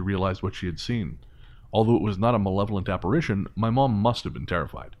felt when she realized what she had seen. Although it was not a malevolent apparition, my mom must have been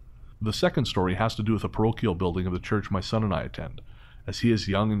terrified. The second story has to do with a parochial building of the church my son and I attend. As he is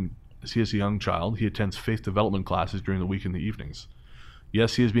a young child, he attends faith development classes during the week in the evenings.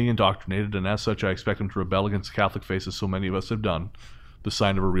 Yes, he is being indoctrinated, and as such I expect him to rebel against the Catholic faith as so many of us have done, the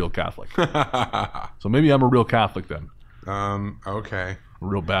sign of a real Catholic. So maybe I'm a real Catholic then. Okay. A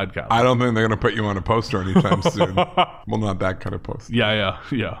real bad Catholic. I don't think they're going to put you on a poster anytime soon. Well, not that kind of poster. Yeah.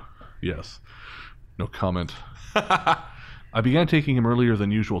 Yes. No comment. I began taking him earlier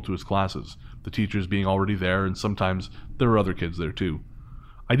than usual to his classes, the teachers being already there, and sometimes there were other kids there too.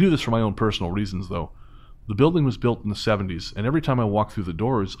 I do this for my own personal reasons, though. The building was built in the 70s, and every time I walk through the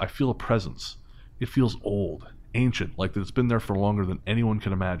doors, I feel a presence. It feels old, ancient, like that it's been there for longer than anyone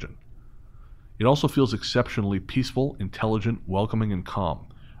can imagine. It also feels exceptionally peaceful, intelligent, welcoming, and calm.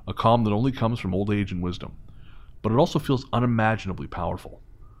 A calm that only comes from old age and wisdom. But it also feels unimaginably powerful.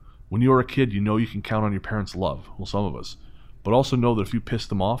 When you are a kid, you know you can count on your parents' love, well, some of us, but also know that if you piss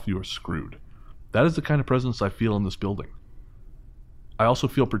them off, you are screwed. That is the kind of presence I feel in this building. I also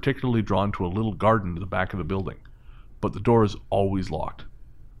feel particularly drawn to a little garden at the back of the building, but the door is always locked.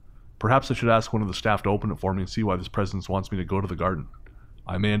 Perhaps I should ask one of the staff to open it for me and see why this presence wants me to go to the garden.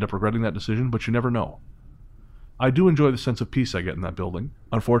 I may end up regretting that decision, but you never know. I do enjoy the sense of peace I get in that building.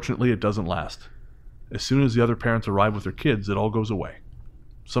 Unfortunately, it doesn't last. As soon as the other parents arrive with their kids, it all goes away.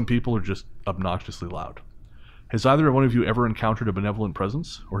 Some people are just obnoxiously loud. Has either one of you ever encountered a benevolent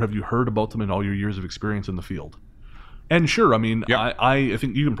presence, or have you heard about them in all your years of experience in the field? And sure, I mean, Yep. I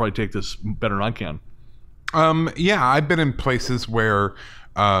think you can probably take this better than I can. Yeah, I've been in places where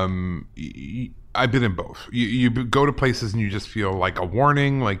I've been in both. You go to places and you just feel like a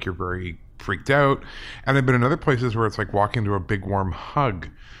warning, like you're very freaked out. And I've been in other places where it's like walking to a big warm hug.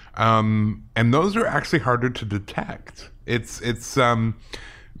 And those are actually harder to detect. It's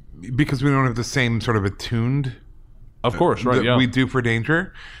because we don't have the same sort of attuned Of course, right, that yeah. we do for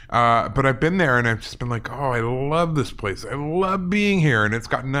danger. But I've been there and I've just been like, oh, I love this place. I love being here. And it's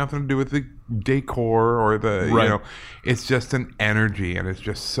got nothing to do with the decor or the, Right. you know, it's just an energy and it's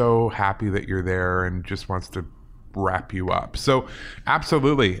just so happy that you're there and just wants to wrap you up. So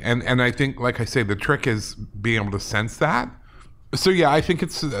absolutely. And I think, like I say, the trick is being able to sense that. So yeah, I think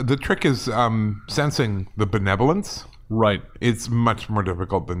the trick is sensing the benevolence. Right. It's much more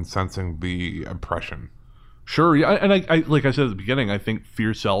difficult than sensing the oppression. Sure, yeah, and I like I said at the beginning, I think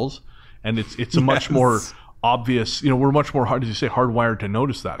fear sells, and it's a much more obvious. We're much more hard, as you say, hardwired to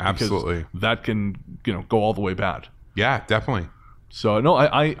notice that. because Absolutely. that can go all the way bad. Yeah, definitely. So no,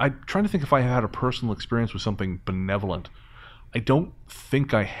 I'm trying to think if I had a personal experience with something benevolent. I don't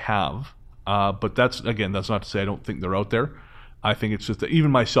think I have, but that's not to say I don't think they're out there. I think it's just that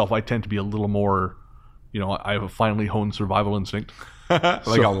even myself, I tend to be a little more. I have a finely honed survival instinct.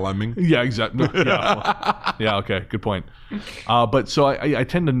 Like a lemming. Yeah, exactly. Yeah, okay, good point. But so I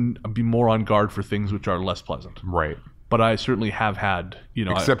tend to be more on guard for things which are less pleasant. Right. But I certainly have had,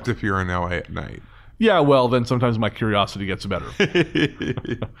 Except if you're in LA at night. yeah, well, then sometimes my curiosity gets better.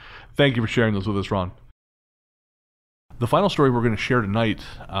 Thank you for sharing those with us, Ron. The final story we're going to share tonight,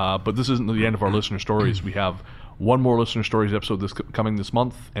 but this isn't the end of our listener stories. We have one more listener stories episode coming this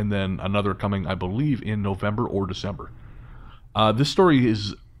month, and then another coming, I believe, in November or December. This story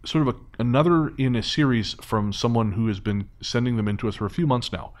is sort of another in a series from someone who has been sending them in to us for a few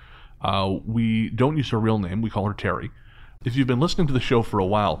months now. We don't use her real name. We call her Terry. If you've been listening to the show for a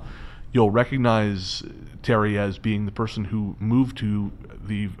while, you'll recognize Terry as being the person who moved to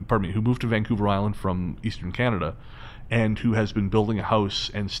Vancouver Island from Eastern Canada, and who has been building a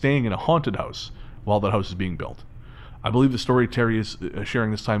house and staying in a haunted house while that house is being built. I believe the story Terry is sharing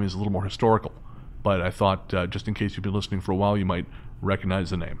this time is a little more historical, but I thought just in case you've been listening for a while, you might recognize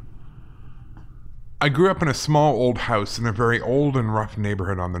the name. I grew up in a small old house in a very old and rough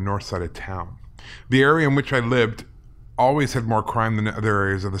neighborhood on the north side of town. The area in which I lived always had more crime than other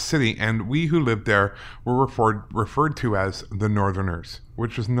areas of the city, and we who lived there were referred to as the Northerners,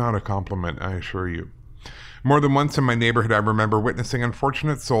 which is not a compliment, I assure you. More than once in my neighborhood, I remember witnessing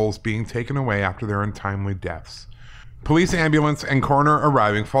unfortunate souls being taken away after their untimely deaths. Police, ambulance, and coroner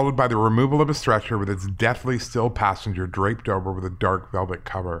arriving, followed by the removal of a stretcher with its deathly still passenger draped over with a dark velvet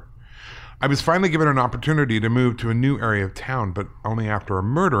cover. I was finally given an opportunity to move to a new area of town, but only after a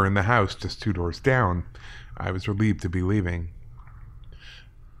murder in the house just 2 doors down. I was relieved to be leaving.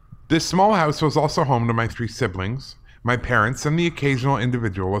 This small house was also home to my 3 siblings, my parents, and the occasional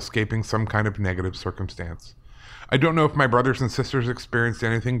individual escaping some kind of negative circumstance. I don't know if my brothers and sisters experienced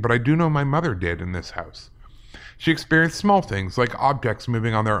anything, but I do know my mother did in this house. She experienced small things like objects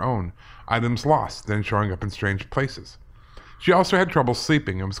moving on their own, items lost, then showing up in strange places. She also had trouble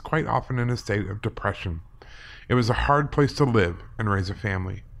sleeping and was quite often in a state of depression. It was a hard place to live and raise a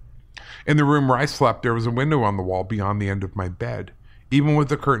family. In the room where I slept, there was a window on the wall beyond the end of my bed. Even with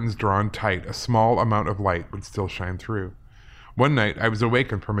the curtains drawn tight, a small amount of light would still shine through. One night, I was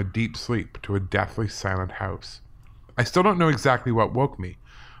awakened from a deep sleep to a deathly silent house. I still don't know exactly what woke me,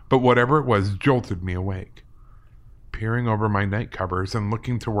 but whatever it was jolted me awake. Peering over my night covers and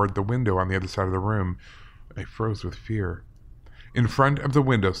looking toward the window on the other side of the room, I froze with fear. In front of the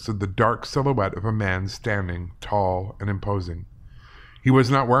window stood the dark silhouette of a man standing, tall and imposing. He was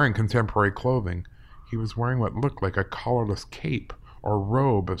not wearing contemporary clothing. He was wearing what looked like a collarless cape, or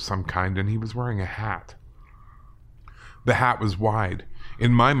robe of some kind, and he was wearing a hat. The hat was wide.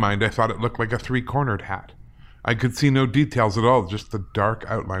 In my mind, I thought it looked like a three-cornered hat. I could see no details at all, just the dark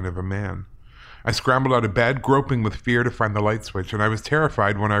outline of a man. I scrambled out of bed, groping with fear to find the light switch, and I was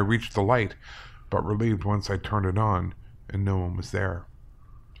terrified when I reached the light, but relieved once I turned it on, and no one was there.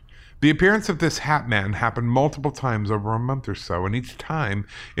 The appearance of this hat man happened multiple times over a month or so, and each time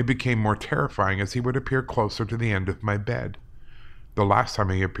it became more terrifying as he would appear closer to the end of my bed. The last time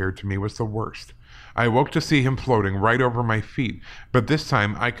he appeared to me was the worst. I awoke to see him floating right over my feet, but this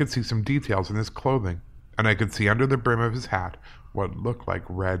time I could see some details in his clothing, and I could see under the brim of his hat what looked like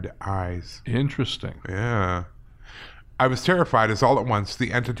red eyes. Interesting. Yeah. I was terrified as all at once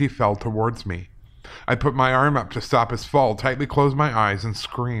the entity fell towards me. I put my arm up to stop his fall, tightly closed my eyes, and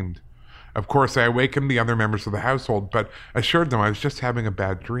screamed. Of course, I awakened the other members of the household, but assured them I was just having a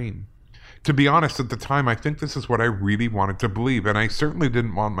bad dream. To be honest, at the time, I think this is what I really wanted to believe, and I certainly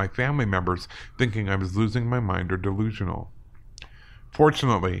didn't want my family members thinking I was losing my mind or delusional.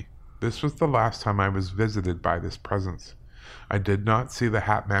 Fortunately, this was the last time I was visited by this presence. I did not see the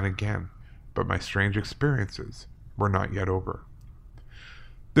Hat Man again, but my strange experiences were not yet over.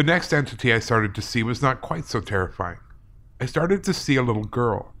 The next entity I started to see was not quite so terrifying. I started to see a little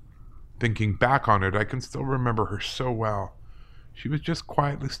girl. Thinking back on it, I can still remember her so well. She was just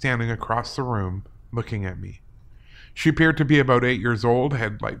quietly standing across the room, looking at me. She appeared to be about 8 years old,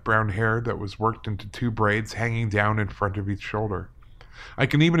 had light brown hair that was worked into 2 braids hanging down in front of each shoulder. I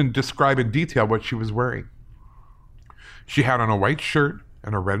can even describe in detail what she was wearing. She had on a white shirt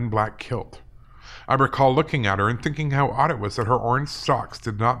and a red and black kilt. I recall looking at her and thinking how odd it was that her orange socks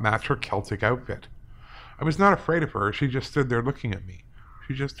did not match her Celtic outfit. I was not afraid of her, she just stood there looking at me.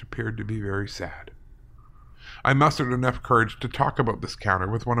 She just appeared to be very sad. I mustered enough courage to talk about this encounter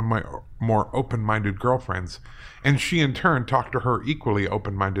with one of my more open-minded girlfriends, and she in turn talked to her equally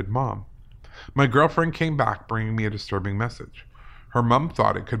open-minded mom. My girlfriend came back bringing me a disturbing message. Her mom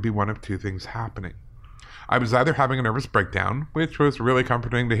thought it could be one of 2 things happening. I was either having a nervous breakdown, which was really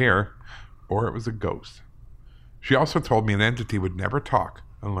comforting to hear, or it was a ghost. She also told me an entity would never talk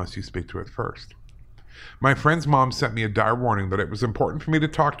unless you speak to it first. My friend's mom sent me a dire warning that it was important for me to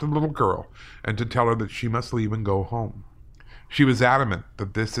talk to the little girl and to tell her that she must leave and go home. She was adamant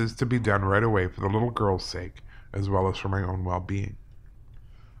that this is to be done right away for the little girl's sake, as well as for my own well-being.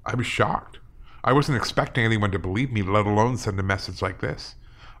 I was shocked. I wasn't expecting anyone to believe me, let alone send a message like this.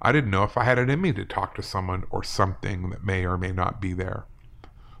 I didn't know if I had it in me to talk to someone or something that may or may not be there.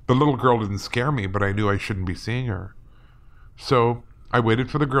 The little girl didn't scare me, but I knew I shouldn't be seeing her. So I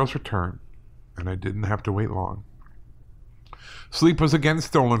waited for the girl's return, and I didn't have to wait long. Sleep was again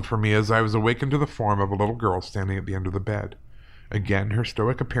stolen from me as I was awakened to the form of a little girl standing at the end of the bed. Again, her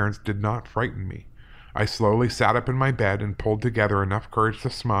stoic appearance did not frighten me. I slowly sat up in my bed and pulled together enough courage to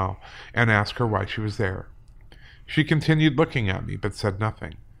smile and ask her why she was there. She continued looking at me, but said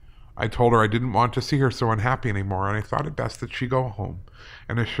nothing. I told her I didn't want to see her so unhappy anymore, and I thought it best that she go home,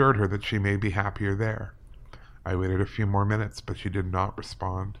 and assured her that she may be happier there. I waited a few more minutes, but she did not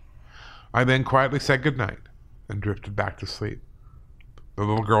respond. I then quietly said goodnight and drifted back to sleep. The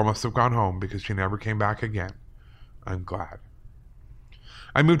little girl must have gone home because she never came back again. I'm glad.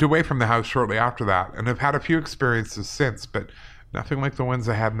 I moved away from the house shortly after that and have had a few experiences since, but nothing like the ones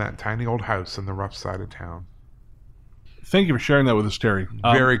I had in that tiny old house in the rough side of town. Thank you for sharing that with us, Terry.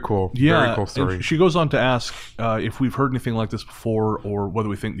 Very cool. Yeah, Very cool story. And she goes on to ask if we've heard anything like this before or whether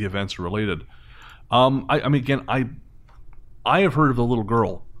we think the events are related. I mean, again, I have heard of the little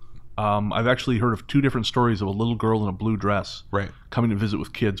girl. I've actually heard of 2 different stories of a little girl in a blue dress coming to visit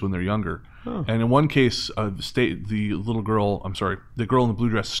with kids when they're younger. Oh. And in one case, the girl in the blue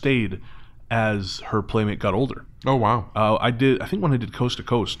dress stayed as her playmate got older. Oh, wow. I think when I did Coast to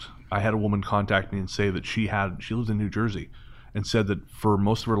Coast, I had a woman contact me and say that she lives in New Jersey and said that for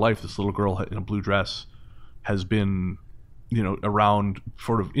most of her life, this little girl in a blue dress has been, around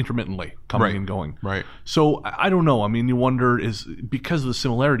sort of intermittently coming and going. Right. So I don't know. I mean, you wonder because of the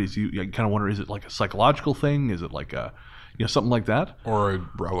similarities, you kind of wonder, is it like a psychological thing? Is it like something like that? Or a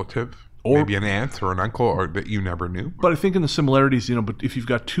relative? Or maybe an aunt or an uncle or that you never knew. But I think in the similarities, but if you've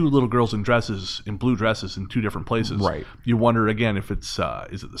got 2 little girls in blue dresses in 2 different places, you wonder again if it's,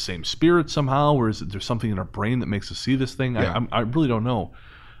 is it the same spirit somehow, or is it there's something in our brain that makes us see this thing? Yeah. I really don't know.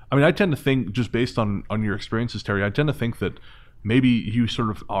 I mean, I tend to think, just based on your experiences, Terry, I tend to think that maybe you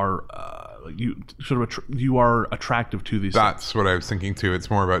sort of are, you are attractive to these That's things. What I was thinking too. It's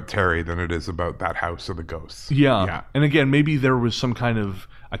more about Terry than it is about that house or the ghosts. Yeah. And again, maybe there was some kind of,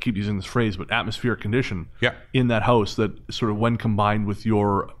 I keep using this phrase, but atmospheric condition in that house that sort of when combined with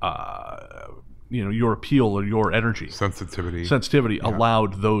your your appeal or your energy, sensitivity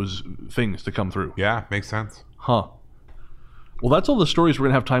allowed those things to come through. Yeah, makes sense. Huh. Well, that's all the stories we're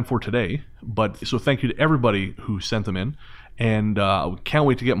going to have time for today. But so thank you to everybody who sent them in, and we can't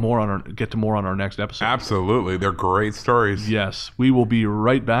wait to get to more on our next episode. Absolutely, they're great stories. Yes, we will be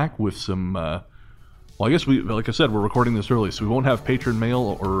right back with some. Well, I guess like I said, we're recording this early, so we won't have patron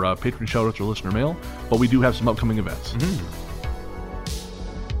mail or patron shoutouts or listener mail, but we do have some upcoming events. Mm-hmm.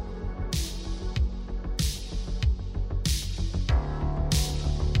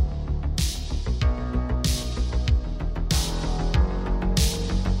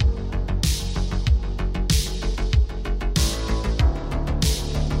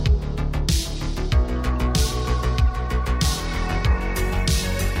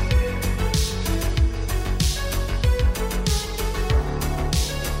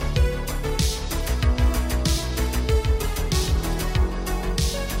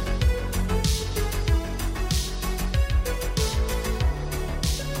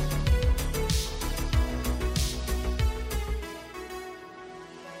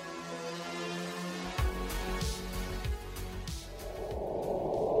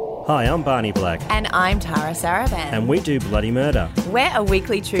 Hi, I'm Barney Black. And I'm Tara Saravan. And we do Bloody Murder. We're a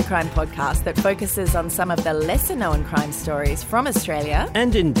weekly true crime podcast that focuses on some of the lesser-known crime stories from Australia.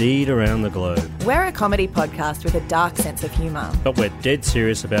 And indeed around the globe. We're a comedy podcast with a dark sense of humour. But we're dead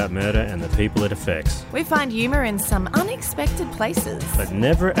serious about murder and the people it affects. We find humour in some unexpected places. But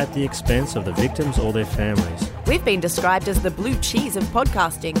never at the expense of the victims or their families. We've been described as the blue cheese of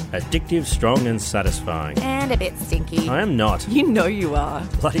podcasting. Addictive, strong and satisfying. And a bit stinky. I am not. You know you are.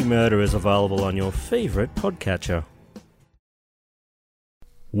 Bloody Murder is available on your favourite podcatcher.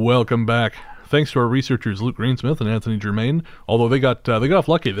 Welcome back. Thanks to our researchers Luke Greensmith and Anthony Germain. Although they got off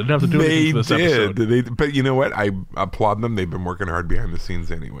lucky, they didn't have to do anything for this episode. But you know what? I applaud them. They've been working hard behind the scenes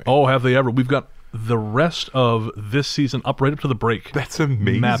anyway. Oh, have they ever? We've got the rest of this season up right up to the break. That's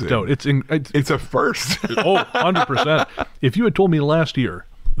amazing. Mapped out. It's a first. 100%. If you had told me last year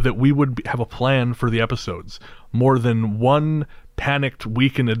that we would have a plan for the episodes more than one panicked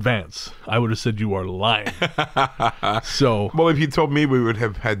week in advance, I would have said you are lying. Well, if you told me we would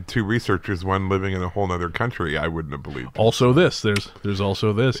have had two researchers, one living in a whole other country, I wouldn't have believed it. Also this. There's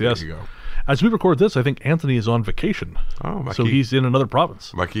also this, yes. There you go. As we record this, I think Anthony is on vacation. Oh, lucky. So he's in another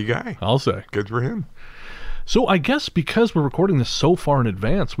province. Lucky guy. I'll say. Good for him. So I guess because we're recording this so far in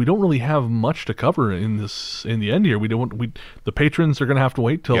advance, we don't really have much to cover in the end here. The patrons are going to have to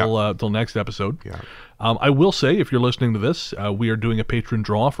wait till next episode. Yeah. I will say, if you're listening to this, we are doing a patron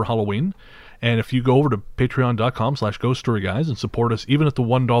draw for Halloween. And if you go over to patreon.com/ghoststoryguys and support us, even at the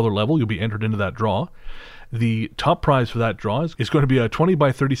 $1 level, you'll be entered into that draw. The top prize for that draw is going to be a 20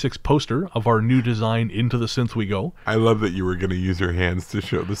 by 36 poster of our new design, Into the Synth We Go. I love that you were going to use your hands to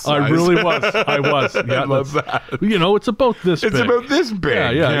show the size. I really was. I was. Yeah, I love that. It's about this big. It's about this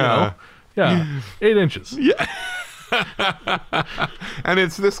big. Yeah. 8 inches. Yeah. And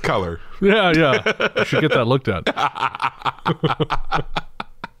it's this color. Yeah. I should get that looked at.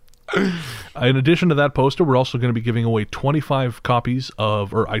 In addition to that poster, we're also going to be giving away 25 copies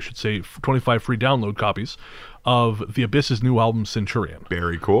of, or I should say 25 free download copies of The Abyss's new album, Centurion.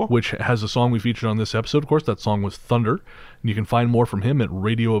 Very cool. Which has a song we featured on this episode. Of course, that song was Thunder. And you can find more from him at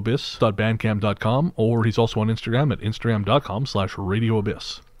radioabyss.bandcamp.com, or he's also on Instagram at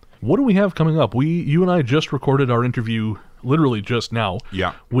instagram.com/radioabyss. What do we have coming up? You and I just recorded our interview literally just now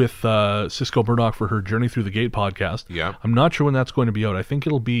with Cisco Murdoch for her Journey Through the Gate podcast. Yeah. I'm not sure when that's going to be out. I think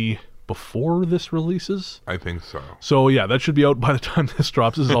it'll be before this releases. I think so. So yeah, that should be out by the time this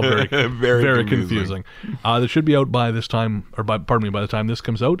drops. This is all very very confusing. That should be out by this time, by the time this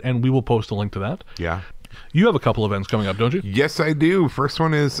comes out, and we will post a link to that. Yeah. You have a couple events coming up, don't you? Yes, I do. First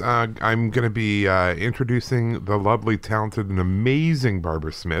one is I'm going to be introducing the lovely, talented, and amazing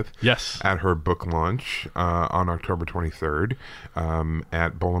Barbara Smith. Yes. At her book launch on October 23rd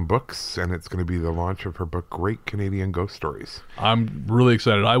at Bolin Books, and it's going to be the launch of her book, Great Canadian Ghost Stories. I'm really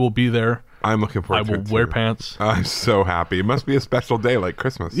excited. I will be there. I'm looking forward to it. I will wear pants. I'm so happy. It must be a special day like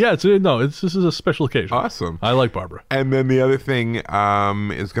Christmas. Yeah, this is a special occasion. Awesome. I like Barbara. And then the other thing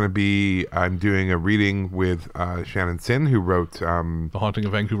is going to be I'm doing a reading with Shannon Sin, who wrote The Haunting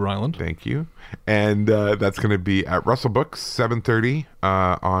of Vancouver Island. Thank you. And that's going to be at Russell Books, 7:30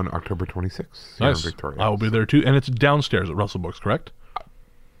 on October 26th. Nice. In Victoria. I will be there too. And it's downstairs at Russell Books, correct?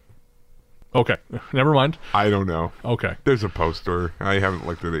 Okay, never mind. I don't know. Okay. There's a poster. I haven't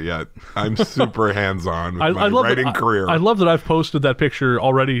looked at it yet. I'm super hands-on with my writing career. I love that I've posted that picture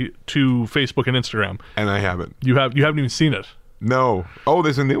already to Facebook and Instagram. And I haven't. You haven't even seen it. No. Oh,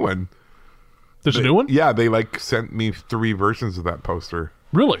 there's a new one. There's a new one? Yeah, they sent me 3 versions of that poster.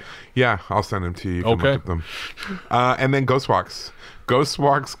 Really? Yeah, I'll send them to you. You can Okay. look at them. And then Ghost Walks. Ghost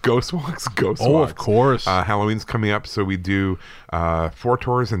Walks. Oh, of course. Halloween's coming up, so we do 4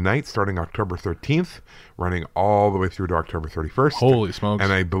 tours a night starting October 13th, running all the way through to October 31st. Holy smokes.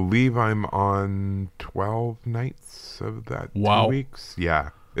 And I believe I'm on 12 nights of that Wow. 2 weeks. Yeah,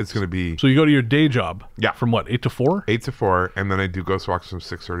 it's going to be So you go to your day job? Yeah. From what, 8 to 4? 8 to 4, and then I do Ghost Walks from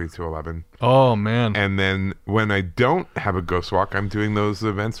 6:30 to 11. Oh, man. And then when I don't have a ghost walk, I'm doing those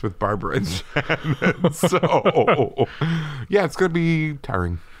events with Barbara and Shannon. So, yeah, it's going to be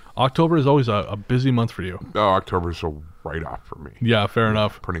tiring. October is always a busy month for you. Oh, October's a write-off for me, Yeah, fair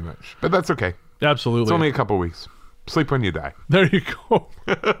enough. pretty much. But that's okay. Absolutely. It's only a couple weeks. Sleep when you die. There you go.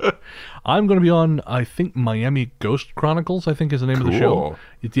 I'm going to be on, I think, Miami Ghost Chronicles, I think is the name of the show, Cool.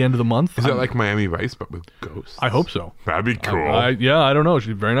 at the end of the month. Is that like Miami Vice, but with ghosts? I hope so. That'd be cool. I don't know.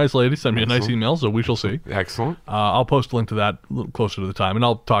 She's a very nice lady. Sent me a nice email, so we shall see. Excellent. I'll post a link to that a little closer to the time, and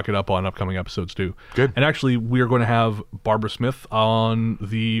I'll talk it up on upcoming episodes too. Good. And actually, we are going to have Barbara Smith on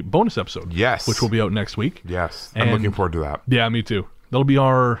the bonus episode. Yes. Which will be out next week. Yes. I'm And- looking forward to that. Yeah, me too. That'll be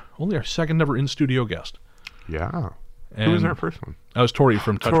only our second ever in-studio guest. Yeah. Who was And our first one? That was Tori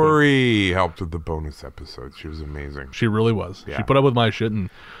from Touchwood. Tori helped with the bonus episode. She was amazing. She really was. Yeah. She put up with my shit, and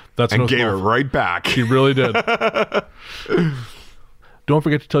that's And no gave it small- right back. She really did. Don't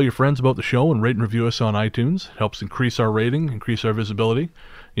forget to tell your friends about the show and rate and review us on iTunes. It helps increase our rating, increase our visibility.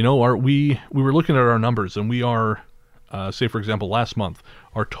 You know, we were looking at our numbers, and we are, say for example, last month,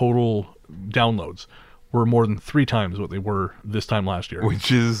 our total downloads were more than 3 times what they were this time last year.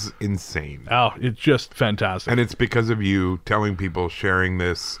 Which is insane. Oh, it's just fantastic. And it's because of you telling people, sharing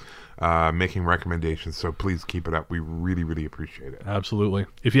this, making recommendations. So please keep it up. We really, really appreciate it. Absolutely.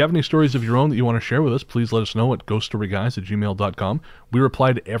 If you have any stories of your own that you want to share with us, please let us know at ghoststoryguys@gmail.com. We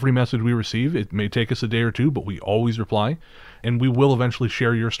reply to every message we receive. It may take us a day or two, but we always reply. And we will eventually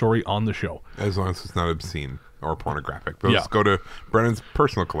share your story on the show. As long as it's not obscene or pornographic. Those Yeah. go to Brennan's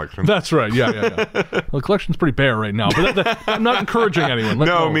personal collection. That's right. Yeah. Well, the collection's pretty bare right now, but I'm not encouraging anyone.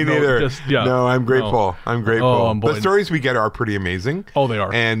 No, me neither. No, I'm grateful. I'm grateful. Oh, I'm the boy. stories we get are pretty amazing. Oh, they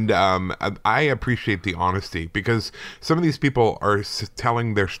are. And I appreciate the honesty because some of these people are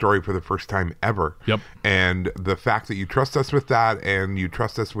telling their story for the first time ever. Yep. And the fact that you trust us with that, and you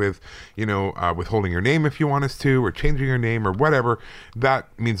trust us with, withholding your name if you want us to, or changing your name or whatever, that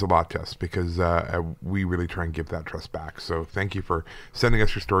means a lot to us because we really try and give that trust back. So thank you for sending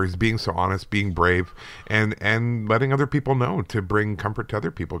us your stories, being so honest, being brave, and letting other people know to bring comfort to other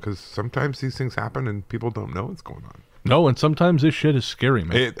people because sometimes these things happen and people don't know what's going on. No, and sometimes this shit is scary,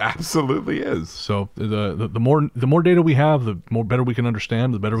 man. It absolutely is. So the more data we have, the more better we can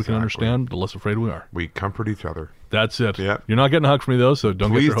understand. The better we can understand, the less afraid we are. We comfort each other. That's it. Yeah. You're not getting a hug from me though, so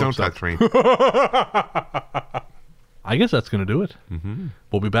don't Please get your don't hopes up. touch me. I guess that's going to do it. Mm-hmm.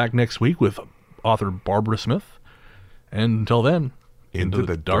 We'll be back next week with author Barbara Smith. And until then, Into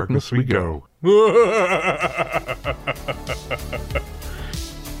the darkness we go.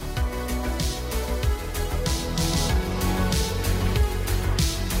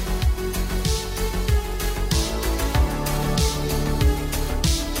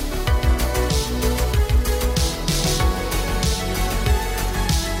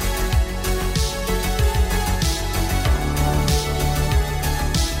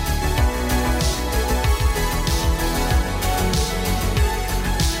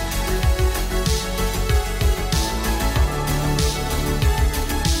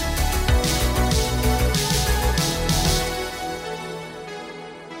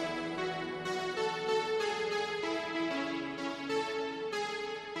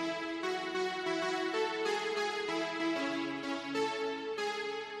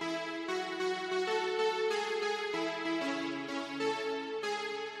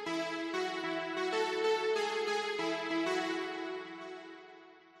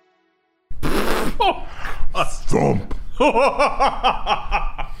 Thump.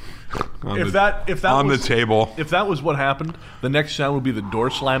 If that on was, the table. if that was what happened, the next sound would be the door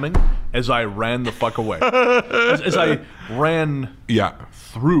slamming as I ran the fuck away. as I ran Yeah.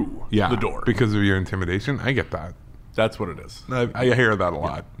 through Yeah. the door. Because of your intimidation. I get that. That's what it is. I hear that a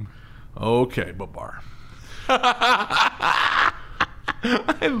lot. Okay, Babar. I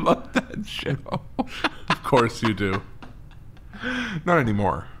love that show. Of course you do. Not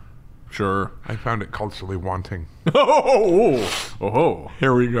anymore. Sure. I found it culturally wanting. Oh.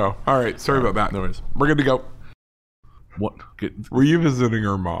 Here we go. All right. Sorry about that. No worries. We're good to go. What? Were you visiting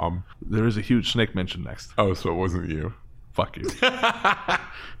her mom? There is a huge snake mentioned next. Oh, so it wasn't you. Fuck you.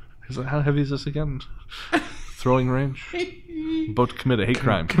 How heavy is this again? throwing range. About to commit a hate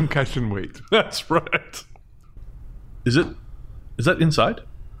crime. Concussion weight. That's right. Is that inside?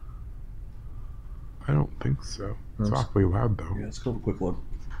 I don't think so. It's awfully loud, though. Yeah, let's go have a quick look.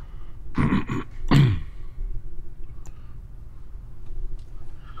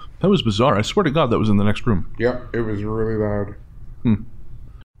 That was bizarre. I swear to God that was in the next room. Yep, it was really loud.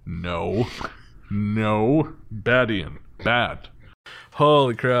 No. No. Bad, Ian. Bad.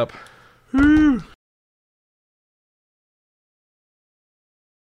 Holy crap.